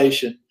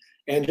simulation,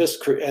 and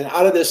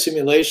out of this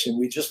simulation,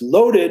 we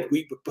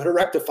put a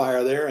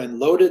rectifier there and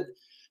loaded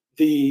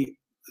the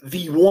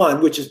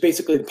V1, which is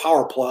basically the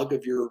power plug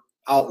of your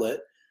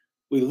outlet.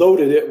 We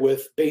loaded it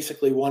with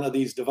basically one of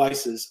these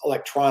devices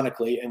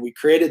electronically, and we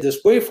created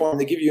this waveform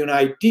to give you an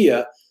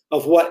idea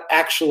of what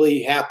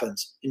actually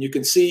happens. And you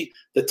can see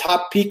the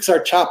top peaks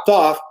are chopped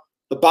off,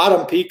 the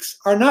bottom peaks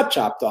are not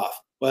chopped off.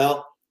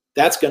 Well,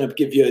 that's going to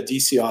give you a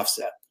DC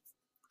offset.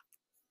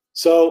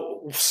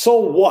 So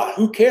what?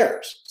 Who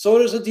cares? So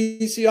there's a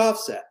DC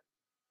offset.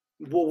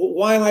 Well,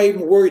 why am I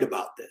even worried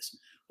about this?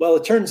 Well,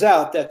 it turns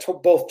out that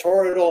both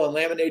toroidal and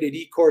laminated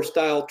E-core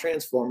style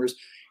transformers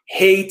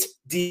hate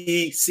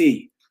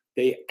DC.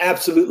 They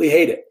absolutely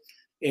hate it.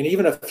 And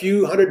even a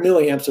few hundred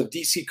milliamps of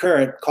DC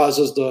current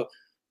causes the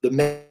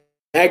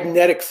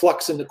magnetic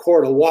flux in the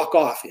core to walk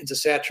off into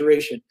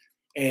saturation.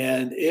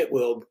 And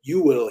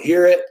you will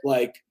hear it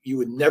like you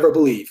would never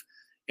believe.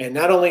 And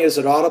not only is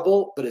it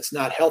audible, but it's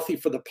not healthy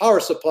for the power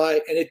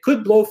supply, and it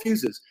could blow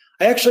fuses.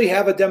 I actually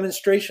have a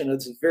demonstration of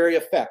this very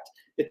effect.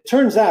 It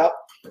turns out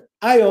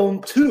I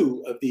own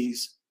 2 of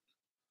these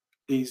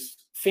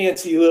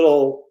fancy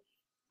little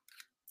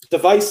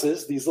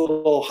devices, these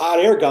little hot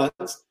air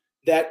guns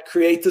that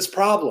create this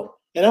problem.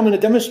 And I'm going to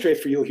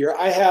demonstrate for you here.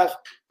 I have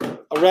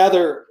a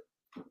rather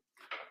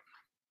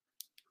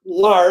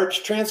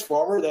large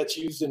transformer that's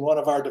used in one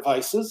of our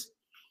devices.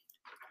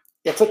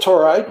 It's a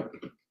toroid,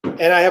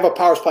 and I have a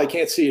power supply. I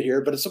can't see it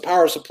here, but it's a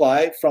power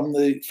supply from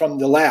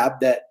the lab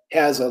that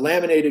has a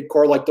laminated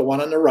core like the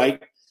one on the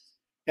right.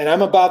 And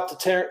I'm about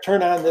to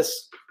turn on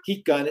this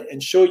heat gun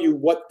and show you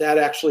what that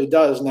actually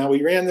does. Now,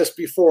 we ran this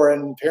before,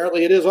 and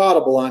apparently it is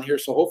audible on here,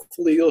 so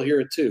hopefully you'll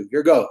hear it too.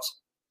 Here goes.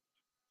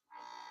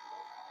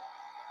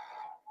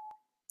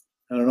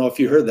 I don't know if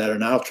you heard that or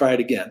not. I'll try it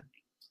again.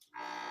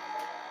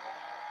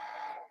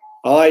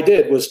 All I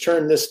did was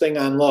turn this thing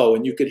on low,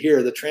 and you could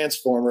hear the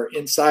transformer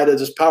inside of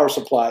this power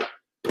supply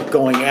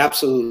going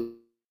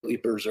absolutely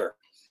berserk.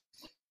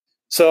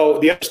 So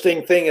the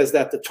interesting thing is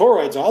that the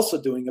toroid's also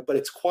doing it, but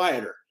it's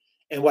quieter.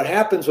 And what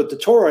happens with the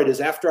toroid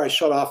is after I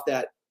shut off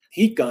that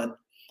heat gun,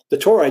 the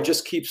toroid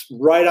just keeps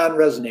right on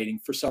resonating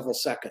for several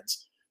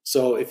seconds.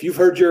 So if you've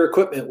heard your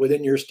equipment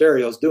within your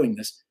stereos doing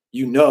this,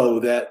 you know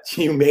that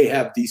you may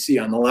have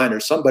DC on the line,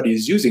 or somebody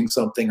is using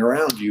something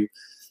around you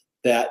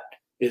that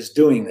is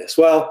doing this.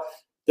 Well,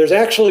 there's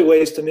actually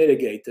ways to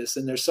mitigate this,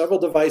 and there's several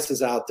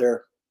devices out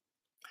there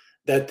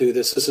that do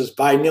this. This is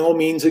by no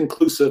means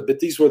inclusive, but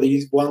these were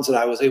the ones that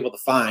I was able to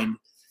find.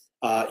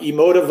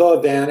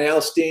 Emotiva, Van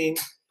Alstyne,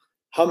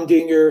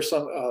 Humdinger,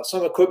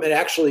 some equipment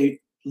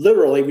actually,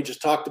 literally, we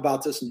just talked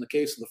about this in the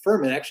case of the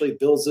Furman, actually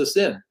builds this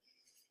in.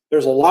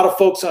 There's a lot of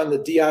folks on the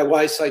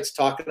DIY sites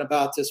talking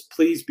about this.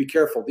 Please be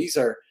careful. These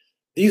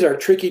are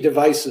tricky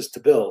devices to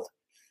build.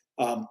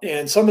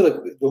 And some of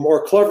the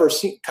more clever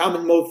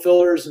common mode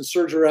fillers and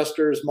surge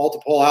arresters,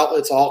 multiple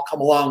outlets all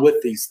come along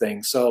with these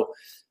things. So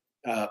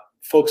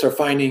folks are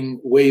finding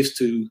ways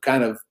to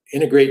kind of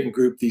integrate and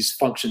group these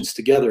functions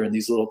together in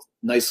these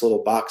nice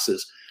little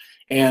boxes.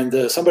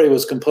 And somebody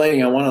was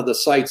complaining on one of the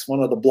sites,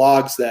 one of the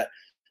blogs, that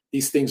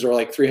these things are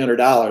like $300.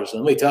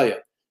 And let me tell you,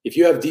 if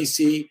you have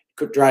DC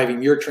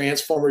driving your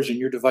transformers and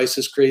your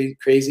devices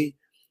crazy,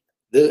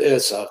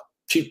 it's a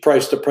cheap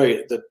price to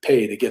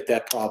pay to get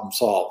that problem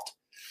solved.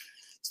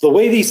 So the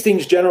way these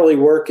things generally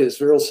work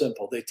is real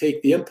simple. They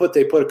take the input,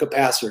 they put a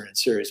capacitor in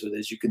series with it,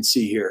 as you can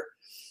see here.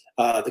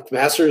 The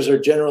capacitors are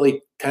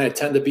generally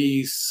tend to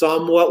be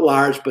somewhat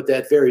large, but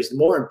that varies. The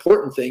more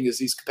important thing is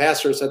these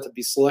capacitors have to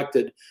be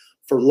selected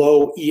for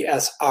low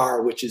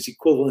ESR, which is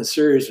equivalent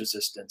series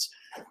resistance.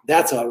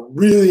 That's a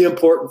really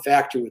important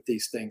factor with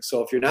these things.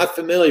 So if you're not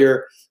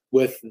familiar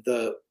with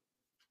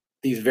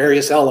these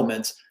various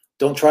elements,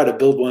 don't try to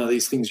build one of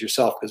these things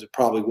yourself, because it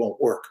probably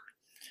won't work.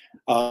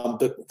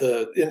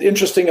 The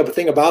interesting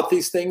thing about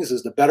these things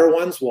is the better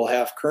ones will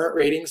have current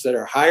ratings that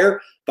are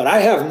higher, but I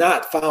have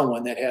not found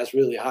one that has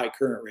really high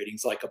current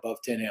ratings, like above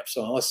 10 amps.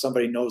 So unless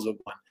somebody knows of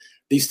one,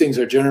 these things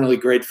are generally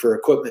great for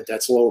equipment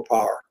that's lower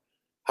power.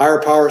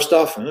 Higher power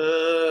stuff,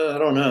 I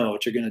don't know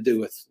what you're going to do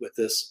with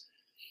this.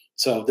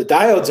 So the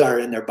diodes are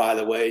in there, by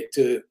the way,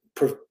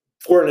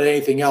 more than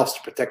anything else,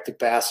 to protect the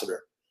capacitor.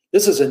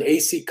 This is an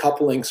AC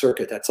coupling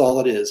circuit. That's all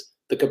it is.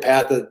 The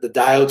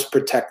diodes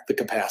protect the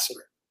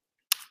capacitor.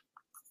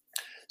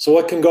 So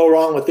what can go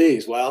wrong with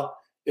these? Well,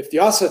 if the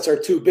offsets are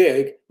too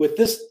big, with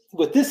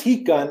this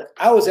heat gun,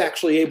 I was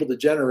actually able to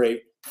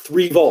generate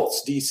 3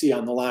 volts DC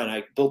on the line.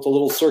 I built a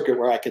little circuit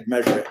where I could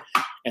measure it.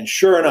 And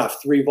sure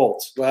enough, 3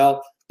 volts.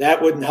 Well,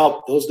 that wouldn't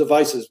help. Those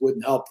devices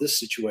wouldn't help this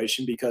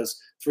situation, because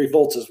 3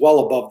 volts is well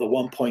above the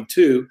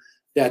 1.2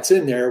 that's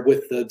in there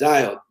with the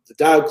diode. The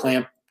diode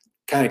clamp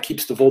kind of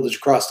keeps the voltage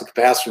across the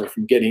capacitor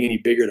from getting any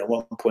bigger than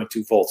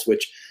 1.2 volts,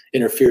 which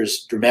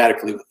interferes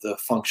dramatically with the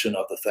function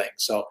of the thing.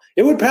 So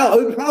it would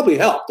probably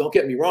help, don't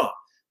get me wrong,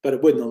 but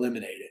it wouldn't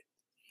eliminate it.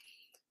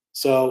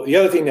 So the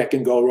other thing that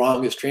can go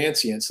wrong is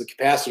transients. The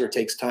capacitor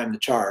takes time to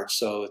charge,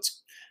 so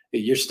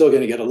you're still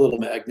going to get a little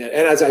magnet.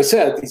 And as I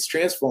said, these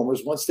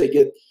transformers, once they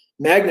get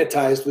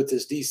magnetized with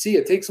this DC,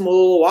 it takes them a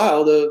little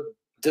while to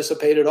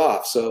dissipate it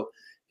off. So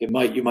you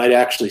might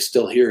actually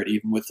still hear it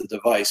even with the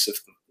device if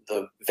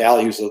the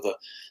values of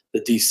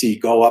the DC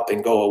go up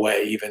and go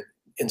away even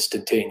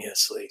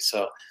instantaneously.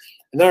 So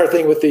another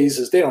thing with these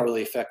is they don't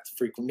really affect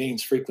the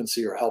mains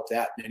frequency or help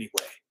that in any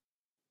way.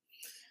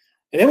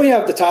 And then we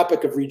have the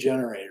topic of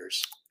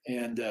regenerators.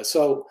 And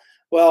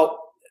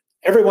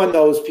everyone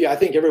knows, I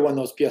think everyone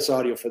knows PS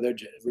Audio for their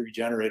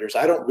regenerators.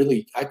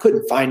 I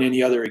couldn't find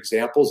any other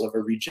examples of a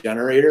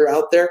regenerator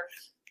out there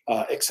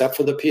except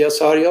for the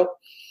PS Audio.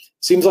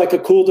 Seems like a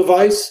cool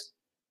device,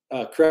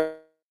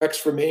 corrects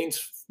for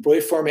mains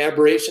waveform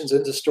aberrations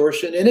and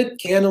distortion, and it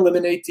can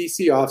eliminate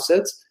DC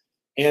offsets,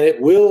 and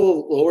it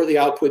will lower the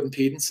output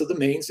impedance of the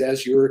mains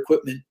as your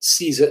equipment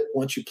sees it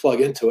once you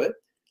plug into it.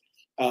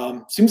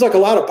 Seems like a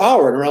lot of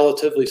power in a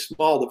relatively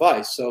small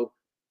device. So,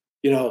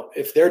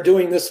 if they're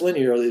doing this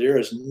linearly, there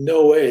is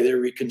no way they're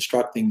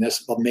reconstructing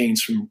this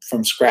mains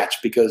from scratch,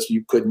 because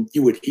you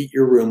would heat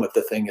your room with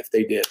the thing if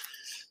they did.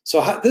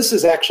 So this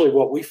is actually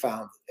what we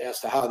found as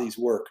to how these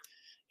work.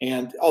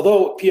 And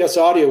although PS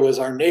Audio is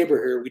our neighbor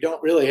here, we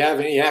don't really have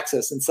any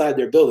access inside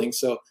their building.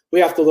 So we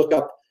have to look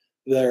up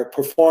their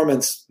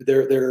performance,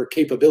 their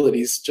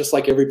capabilities, just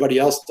like everybody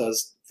else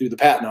does through the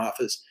patent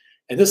office.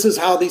 And this is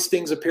how these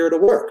things appear to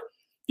work.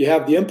 You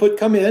have the input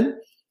come in,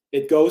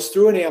 It goes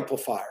through an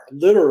amplifier,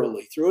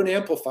 literally through an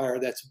amplifier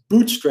that's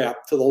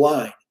bootstrapped to the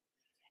line.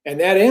 And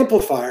that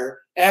amplifier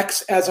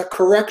acts as a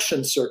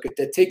correction circuit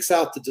that takes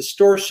out the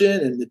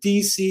distortion and the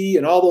DC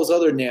and all those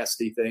other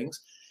nasty things.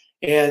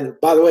 And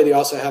by the way, they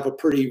also have a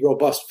pretty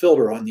robust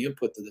filter on the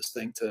input to this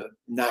thing to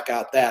knock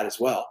out that as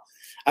well.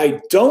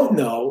 I don't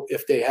know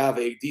if they have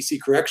a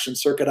DC correction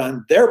circuit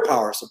on their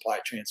power supply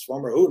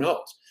transformer. Who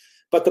knows?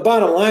 But the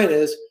bottom line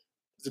is,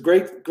 it's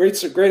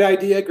a great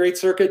idea, great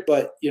circuit,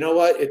 but you know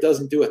what? It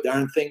doesn't do a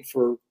darn thing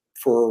for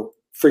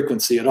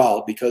frequency at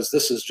all, because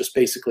this is just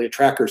basically a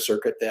tracker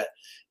circuit that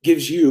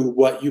gives you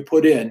what you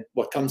put in.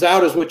 What comes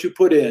out is what you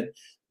put in,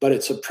 but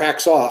it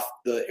subtracts off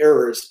the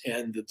errors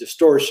and the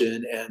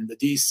distortion and the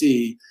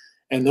DC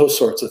and those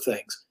sorts of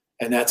things.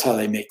 And that's how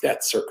they make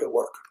that circuit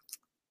work.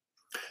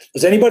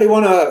 Does anybody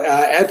want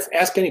to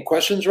ask any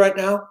questions right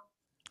now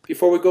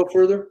before we go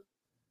further?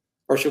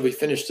 Or should we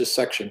finish this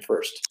section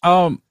first?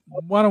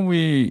 Why don't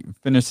we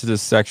finish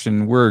this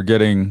section? We're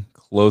getting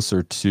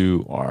closer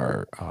to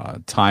our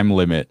time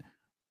limit,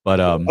 but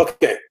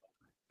okay.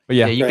 But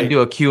yeah, you can do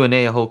a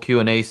Q&A, a whole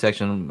Q&A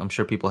section. I'm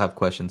sure people have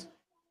questions.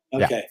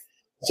 Okay. Yeah.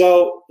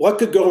 So what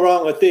could go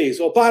wrong with these?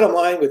 Well, bottom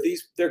line with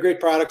these, they're great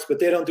products, but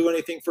they don't do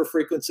anything for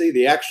frequency.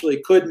 They actually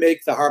could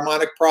make the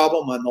harmonic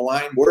problem on the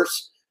line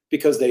worse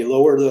because they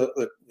lower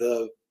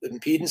the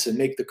impedance and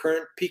make the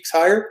current peaks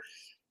higher.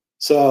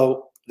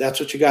 So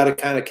that's what you got to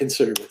kind of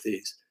consider with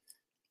these.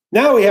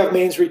 Now we have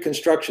mains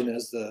reconstruction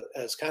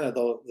as kind of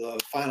the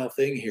final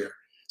thing here.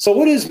 So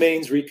what is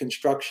mains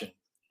reconstruction?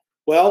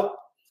 Well,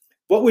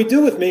 what we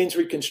do with mains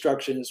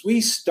reconstruction is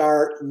we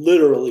start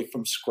literally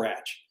from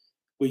scratch.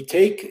 We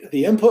take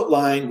the input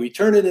line, we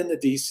turn it into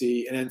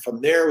DC, and then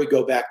from there we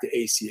go back to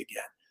AC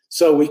again.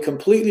 So we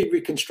completely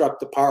reconstruct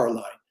the power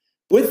line.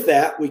 With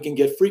that, we can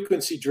get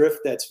frequency drift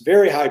that's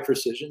very high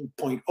precision,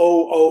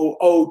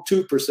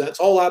 0.0002%. It's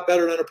a whole lot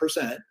better than a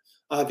percent,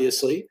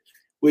 obviously.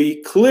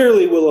 We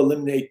clearly will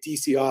eliminate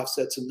DC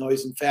offsets and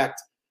noise. In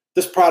fact,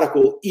 this product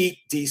will eat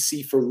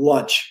DC for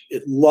lunch.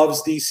 It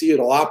loves DC.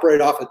 It'll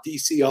operate off of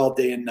DC all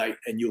day and night,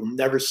 and you'll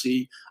never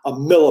see a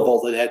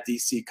millivolt of that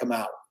DC come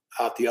out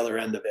the other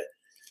end of it.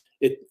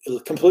 It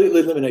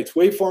completely eliminates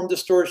waveform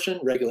distortion,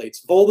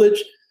 regulates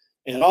voltage,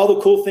 and all the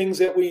cool things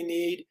that we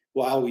need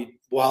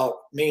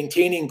while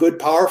maintaining good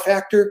power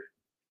factor.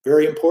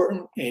 Very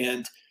important.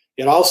 And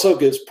it also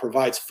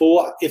provides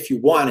full, if you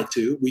wanted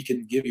to, we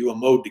can give you a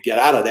mode to get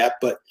out of that,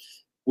 but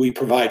we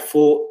provide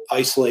full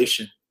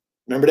isolation.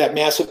 Remember that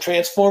massive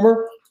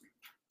transformer?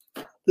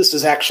 This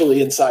is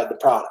actually inside the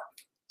product.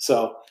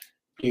 So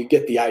you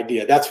get the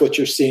idea. That's what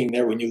you're seeing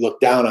there when you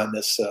look down on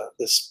this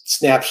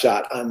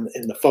snapshot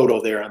in the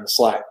photo there on the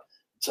slide.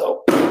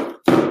 So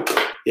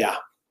yeah,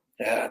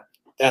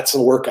 that's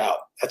a workout.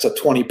 That's a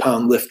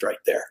 20-pound lift right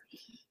there.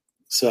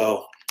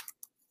 So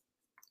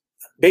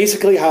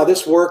basically how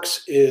this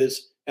works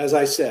is, as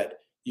I said,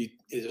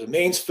 it's a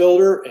mains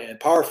filter and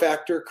power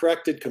factor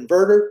corrected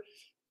converter,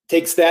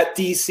 takes that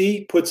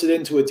DC, puts it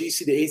into a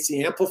DC to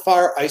AC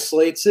amplifier,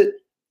 isolates it,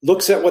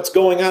 looks at what's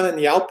going on in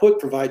the output,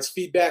 provides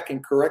feedback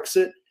and corrects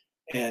it,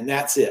 and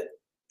that's it.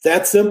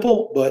 That's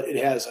simple, but it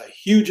has a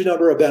huge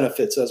number of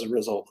benefits as a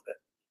result of it.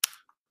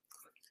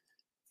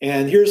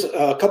 And here's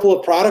a couple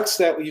of products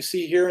that you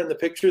see here in the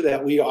picture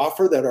that we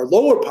offer that are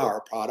lower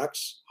power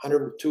products,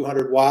 100,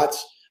 200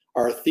 watts.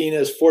 Our Athena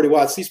is 40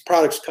 watts. These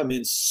products come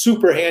in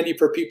super handy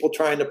for people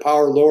trying to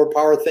power lower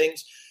power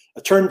things.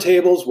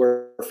 Turntables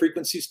where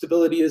frequency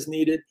stability is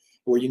needed,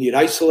 where you need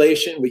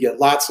isolation. We get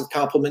lots of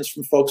compliments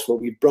from folks where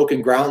we've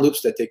broken ground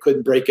loops that they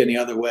couldn't break any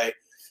other way.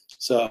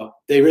 So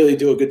they really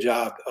do a good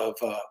job of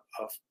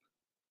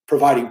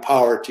providing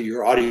power to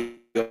your audio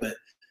equipment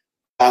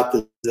without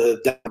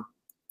the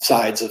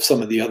downsides of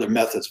some of the other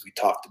methods we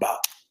talked about.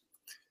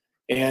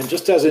 And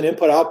just as an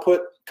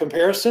input-output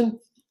comparison,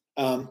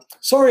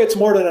 sorry it's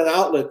more than an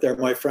outlet there,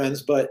 my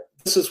friends, but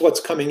this is what's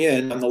coming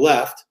in on the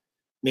left.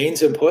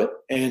 Mains input,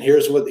 and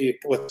here's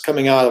what's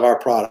coming out of our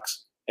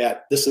products.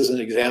 This is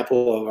an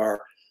example of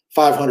our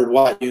 500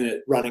 watt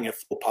unit running at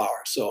full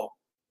power. So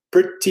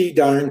pretty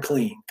darn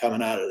clean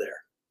coming out of there.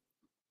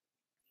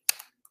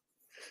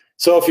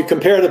 So if you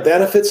compare the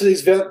benefits of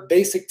these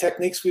basic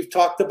techniques we've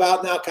talked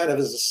about now, kind of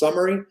as a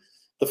summary,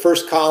 the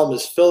first column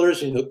is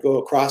filters. You go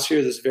across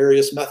here, there's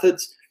various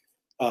methods.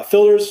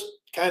 Filters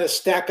kind of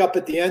stack up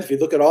at the end. If you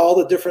look at all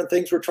the different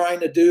things we're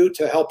trying to do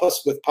to help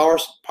us with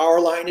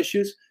power line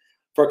issues,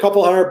 for a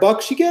couple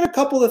 $100, you get a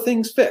couple of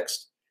things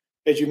fixed.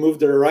 As you move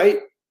to the right,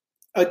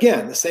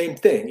 again, the same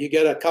thing. You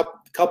get a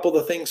couple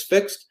of things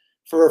fixed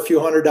for a few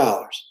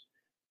 $100.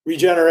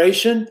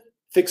 Regeneration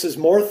fixes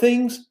more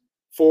things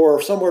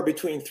for somewhere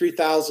between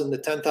 $3,000 to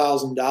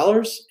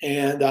 $10,000.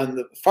 And on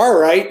the far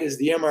right is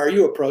the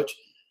MRU approach,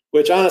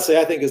 which honestly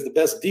I think is the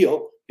best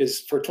deal. Is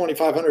for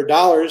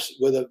 $2,500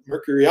 with a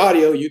Mercury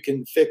Audio, you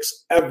can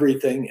fix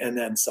everything and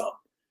then some.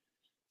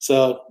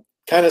 So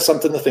kind of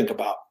something to think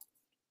about.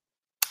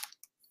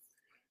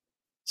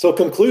 So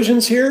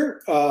conclusions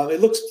here, it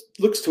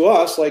looks to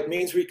us like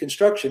mains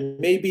reconstruction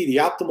may be the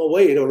optimal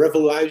way to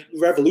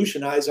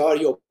revolutionize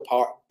audio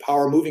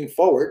power moving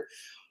forward.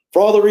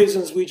 for all the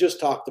reasons we just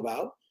talked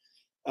about.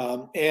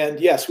 And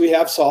yes, we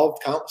have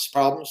solved countless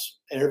problems.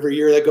 And every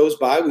year that goes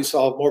by, we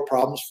solve more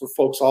problems for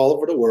folks all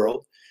over the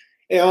world,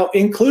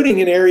 including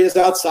in areas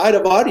outside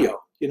of audio.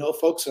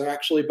 Folks are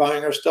actually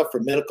buying our stuff for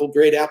medical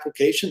grade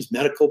applications,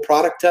 medical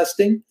product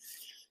testing.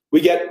 We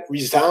get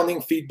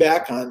resounding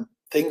feedback on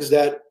things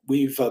that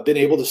we've been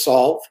able to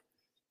solve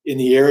in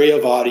the area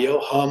of audio,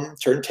 hum,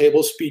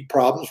 turntable speed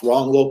problems,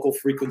 wrong local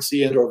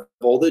frequency and or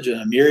voltage,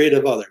 and a myriad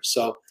of others.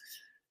 So,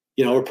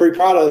 we're pretty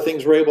proud of the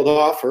things we're able to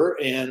offer,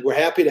 and we're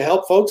happy to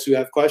help folks who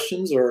have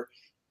questions or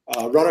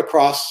run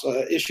across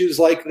issues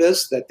like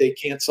this that they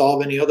can't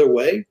solve any other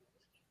way.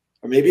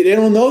 Or maybe they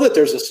don't know that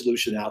there's a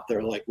solution out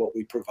there like what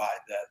we provide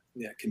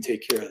that can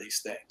take care of these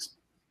things.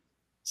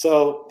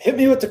 So hit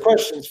me with the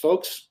questions,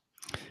 folks.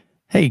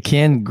 Hey,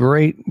 Ken,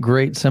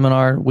 great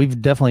seminar.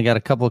 We've definitely got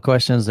a couple of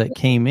questions that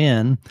came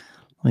in.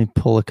 Let me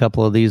pull a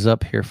couple of these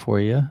up here for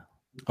you.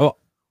 Oh,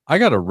 I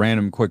got a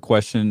random quick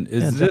question.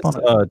 Is this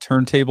a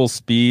turntable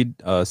speed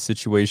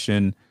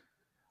situation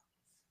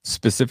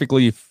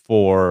specifically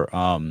for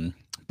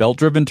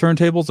belt-driven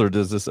turntables, or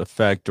does this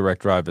affect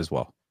direct drive as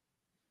well?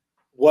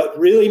 What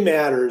really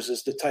matters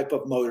is the type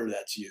of motor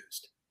that's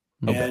used.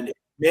 Okay. And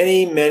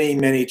many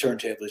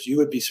turntables, you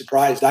would be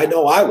surprised. I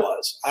know I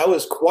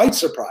was quite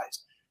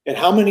surprised at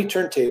how many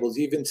turntables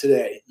even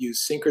today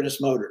use synchronous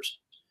motors.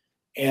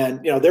 And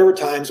there were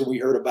times when we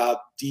heard about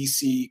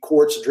DC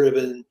quartz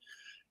driven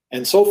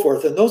and so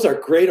forth, and those are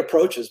great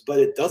approaches, but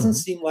it doesn't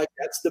seem like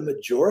that's the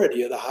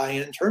majority of the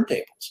high-end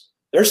turntables.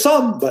 There's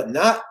some, but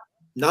not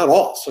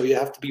all, so you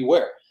have to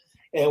beware.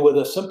 And with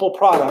a simple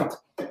product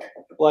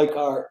like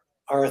our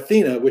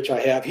Athena, which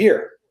I have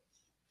here,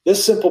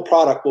 this simple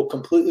product will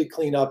completely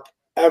clean up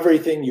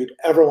everything you'd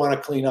ever want to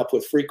clean up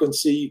with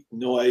frequency,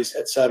 noise,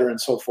 et cetera, and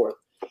so forth,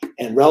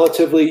 and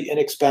relatively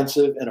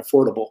inexpensive and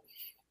affordable.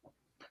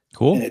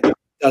 Cool. And it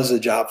does the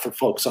job for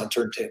folks on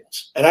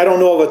turntables. And I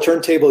don't know of a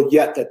turntable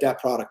yet that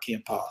product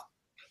can't power.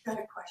 Got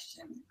a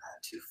question,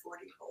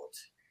 240 volt.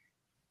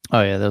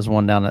 Oh yeah, there's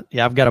one down.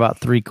 I've got about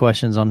 3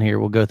 questions on here.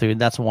 We'll go through.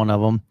 That's one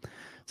of them.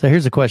 So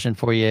here's a question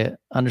for you.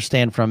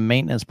 Understand from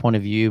maintenance point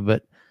of view,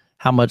 but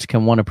how much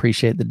can one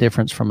appreciate the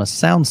difference from a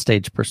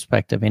soundstage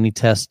perspective? Any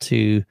test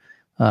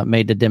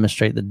made to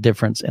demonstrate the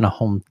difference in a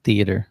home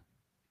theater?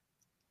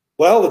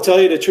 Well, to tell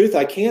you the truth,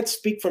 I can't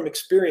speak from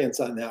experience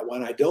on that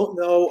one. I don't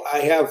know. I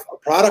have a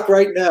product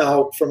right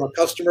now from a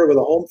customer with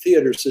a home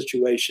theater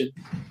situation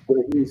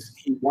where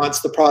he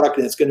wants the product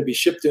and it's going to be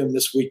shipped to him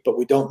this week, but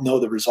we don't know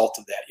the result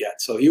of that yet.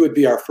 So he would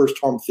be our first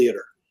home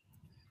theater.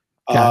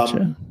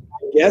 Gotcha.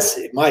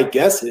 My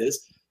guess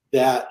is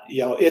that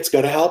it's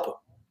going to help him,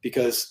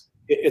 because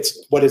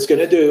it's what it's going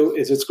to do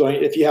is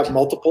if you have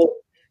multiple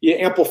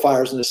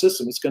amplifiers in the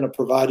system, it's going to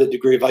provide a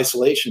degree of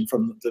isolation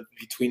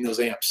between those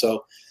amps.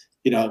 So,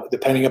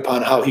 depending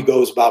upon how he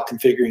goes about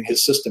configuring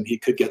his system, he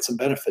could get some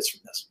benefits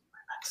from this.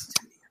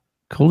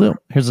 Cool.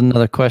 Here's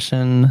another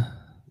question.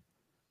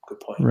 Good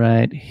point.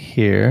 Right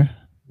here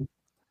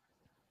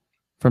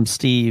from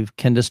Steve.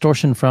 Can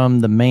distortion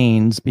from the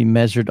mains be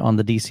measured on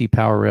the DC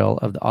power rail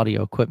of the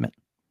audio equipment?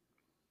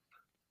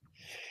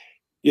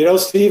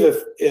 Steve,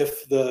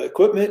 if the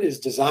equipment is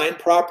designed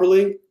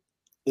properly,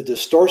 the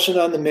distortion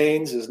on the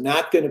mains is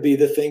not going to be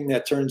the thing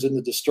that turns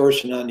into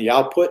distortion on the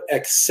output,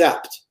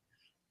 except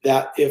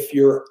that if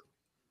your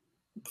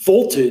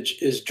voltage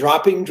is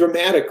dropping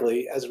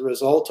dramatically as a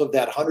result of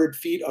that 100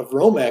 feet of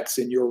Romex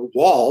in your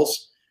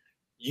walls,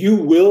 you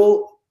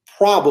will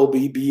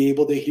probably be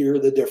able to hear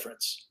the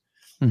difference.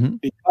 Mm-hmm.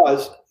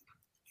 Because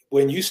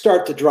when you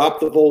start to drop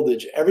the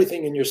voltage,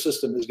 everything in your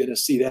system is going to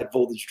see that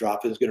voltage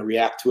drop and is going to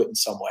react to it in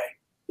some way.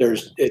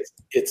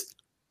 It's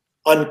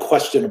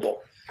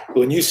unquestionable.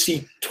 When you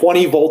see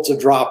 20 volts of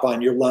drop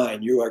on your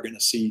line, you are going to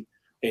see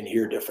and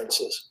hear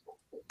differences.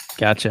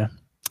 Gotcha.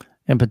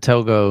 And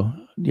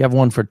Patelgo, you have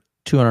one for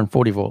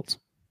 240 volts.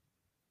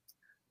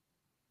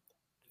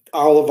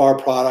 All of our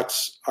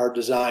products are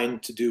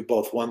designed to do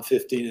both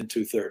 115 and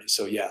 230.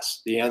 So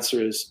yes, the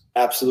answer is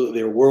absolutely.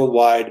 They're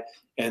worldwide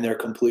and they're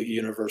completely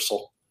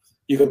universal.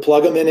 You can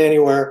plug them in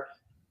anywhere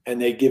and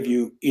they give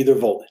you either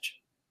voltage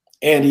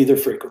and either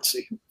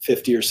frequency,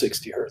 50 or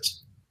 60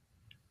 hertz.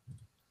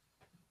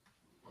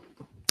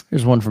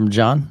 Here's one from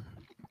John.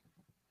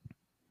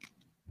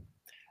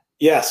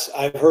 Yes,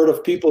 I've heard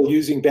of people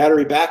using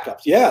battery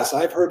backups. Yes,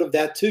 I've heard of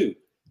that too.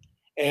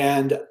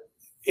 And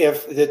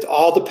if it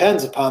all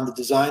depends upon the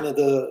design of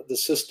the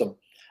system.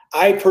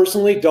 I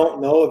personally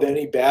don't know of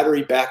any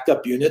battery backed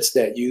up units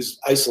that use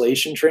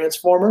isolation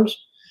transformers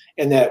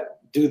and that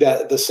do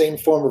that the same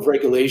form of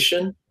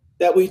regulation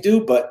that we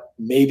do, but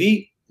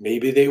maybe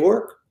they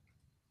work.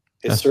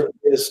 It certainly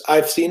is.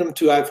 I've seen them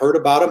too. I've heard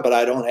about them, but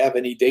I don't have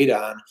any data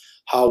on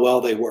how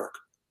well they work.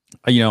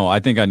 I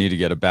think I need to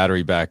get a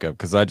battery backup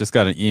because I just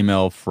got an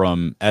email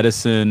from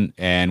Edison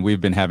and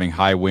we've been having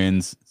high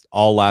winds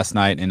all last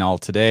night and all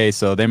today.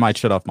 So they might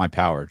shut off my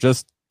power.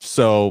 Just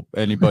so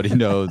anybody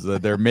knows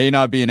that there may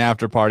not be an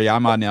after party. I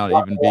might not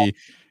even be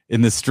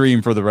in the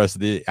stream for the rest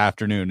of the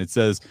afternoon. It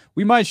says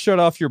we might shut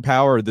off your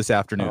power this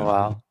afternoon. Oh,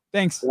 wow.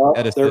 Thanks, Well,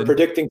 Edison. they're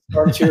predicting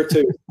storms here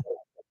too.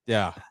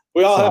 Yeah.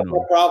 We all So have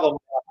no problem.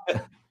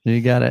 You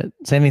got it.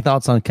 So any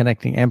thoughts on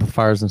connecting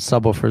amplifiers and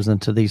subwoofers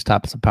into these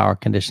types of power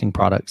conditioning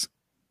products?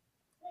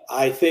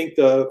 I think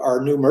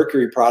our new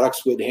Mercury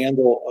products would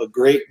handle a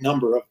great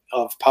number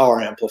of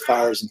power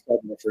amplifiers and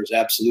subwoofers,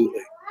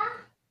 absolutely,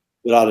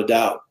 without a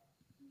doubt.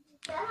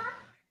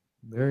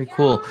 Very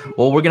cool.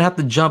 Well, we're gonna have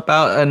to jump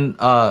out and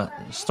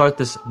start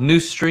this new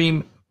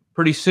stream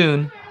pretty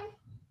soon,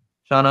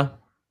 Shauna.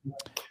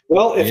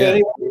 Well, if Yeah.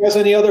 anyone has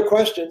any other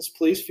questions,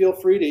 please feel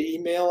free to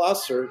email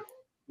us, or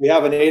we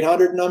have an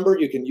 800 number.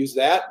 You can use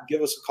that.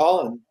 Give us a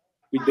call, and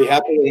we'd be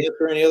happy to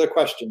answer any other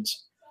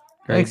questions.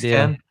 Great Thanks, deal.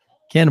 Ken.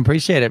 Ken,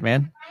 appreciate it,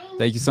 man.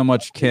 Thank you so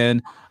much,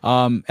 Ken.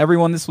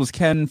 Everyone, this was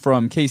Ken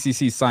from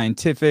KCC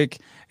Scientific.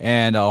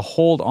 And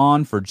hold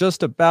on for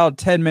just about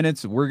 10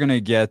 minutes. We're going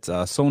to get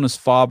Sonus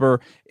Faber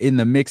in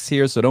the mix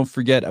here. So don't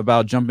forget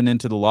about jumping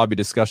into the lobby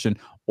discussion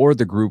or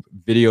the group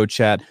video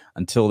chat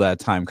until that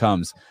time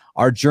comes.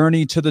 Our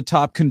journey to the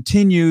top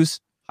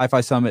continues.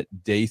 Hi-Fi Summit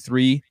Day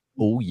 3.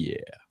 Oh, yeah.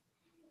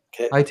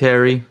 Okay. Hi,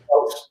 Terry.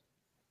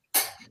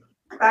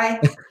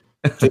 Bye.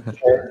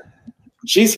 She's